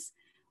difference.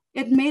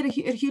 It made a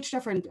huge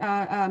difference.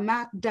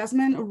 Matt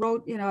Desmond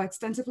wrote,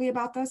 extensively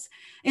about this.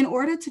 In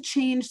order to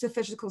change the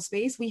physical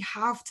space, we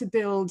have to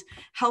build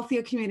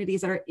healthier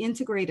communities that are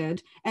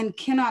integrated, and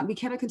we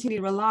cannot continue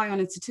to rely on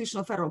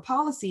institutional federal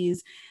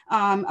policies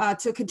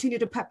to continue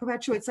to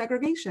perpetuate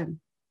segregation.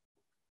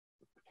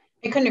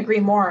 I couldn't agree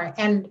more.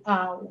 And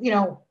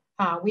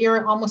we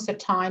are almost at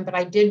time, but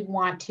I did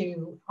want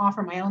to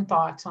offer my own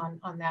thoughts on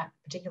that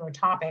particular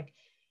topic.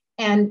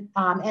 And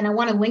I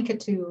want to link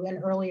it to an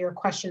earlier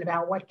question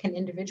about what can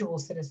individual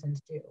citizens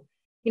do.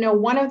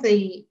 One of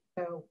the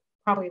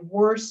probably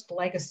worst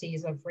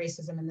legacies of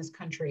racism in this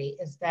country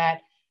is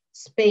that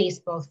space,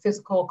 both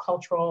physical,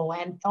 cultural,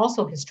 and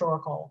also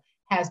historical,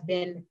 has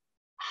been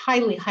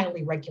highly,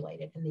 highly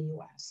regulated in the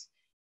US.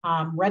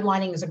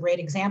 Redlining is a great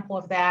example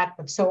of that,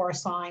 but so are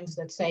signs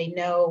that say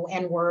no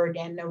N-word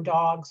and no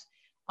dogs.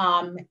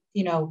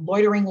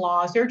 Loitering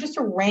laws. There are just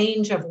a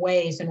range of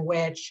ways in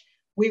which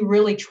we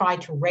really try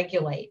to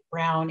regulate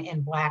brown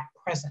and Black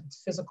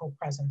presence, physical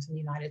presence in the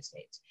United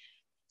States.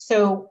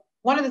 So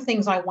one of the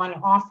things I want to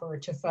offer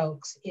to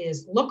folks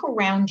is look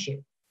around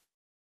you.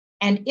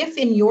 And if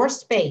in your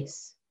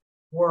space,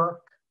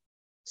 work,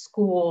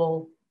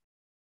 school,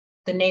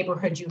 the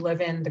neighborhood you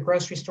live in, the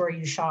grocery store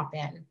you shop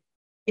in,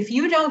 if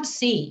you don't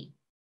see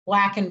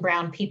Black and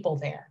brown people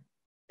there,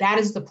 that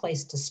is the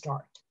place to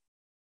start.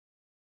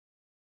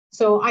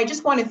 So I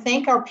just want to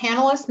thank our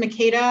panelists,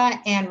 Makada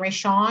and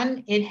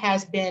Rashawn. It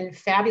has been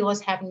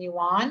fabulous having you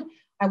on.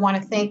 I want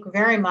to thank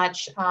very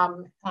much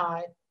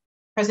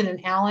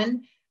President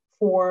Allen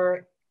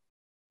for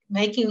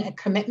making a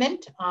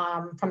commitment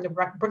from the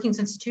Brookings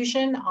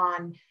Institution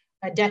on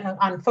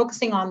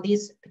focusing on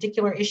these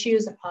particular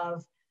issues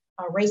of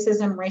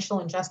racism,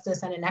 racial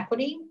injustice, and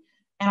inequity.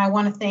 And I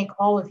want to thank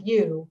all of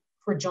you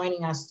for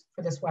joining us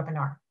for this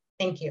webinar.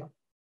 Thank you.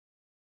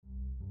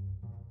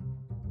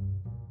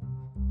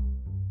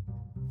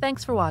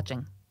 Thanks for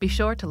watching. Be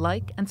sure to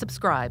like and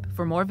subscribe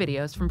for more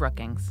videos from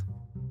Brookings.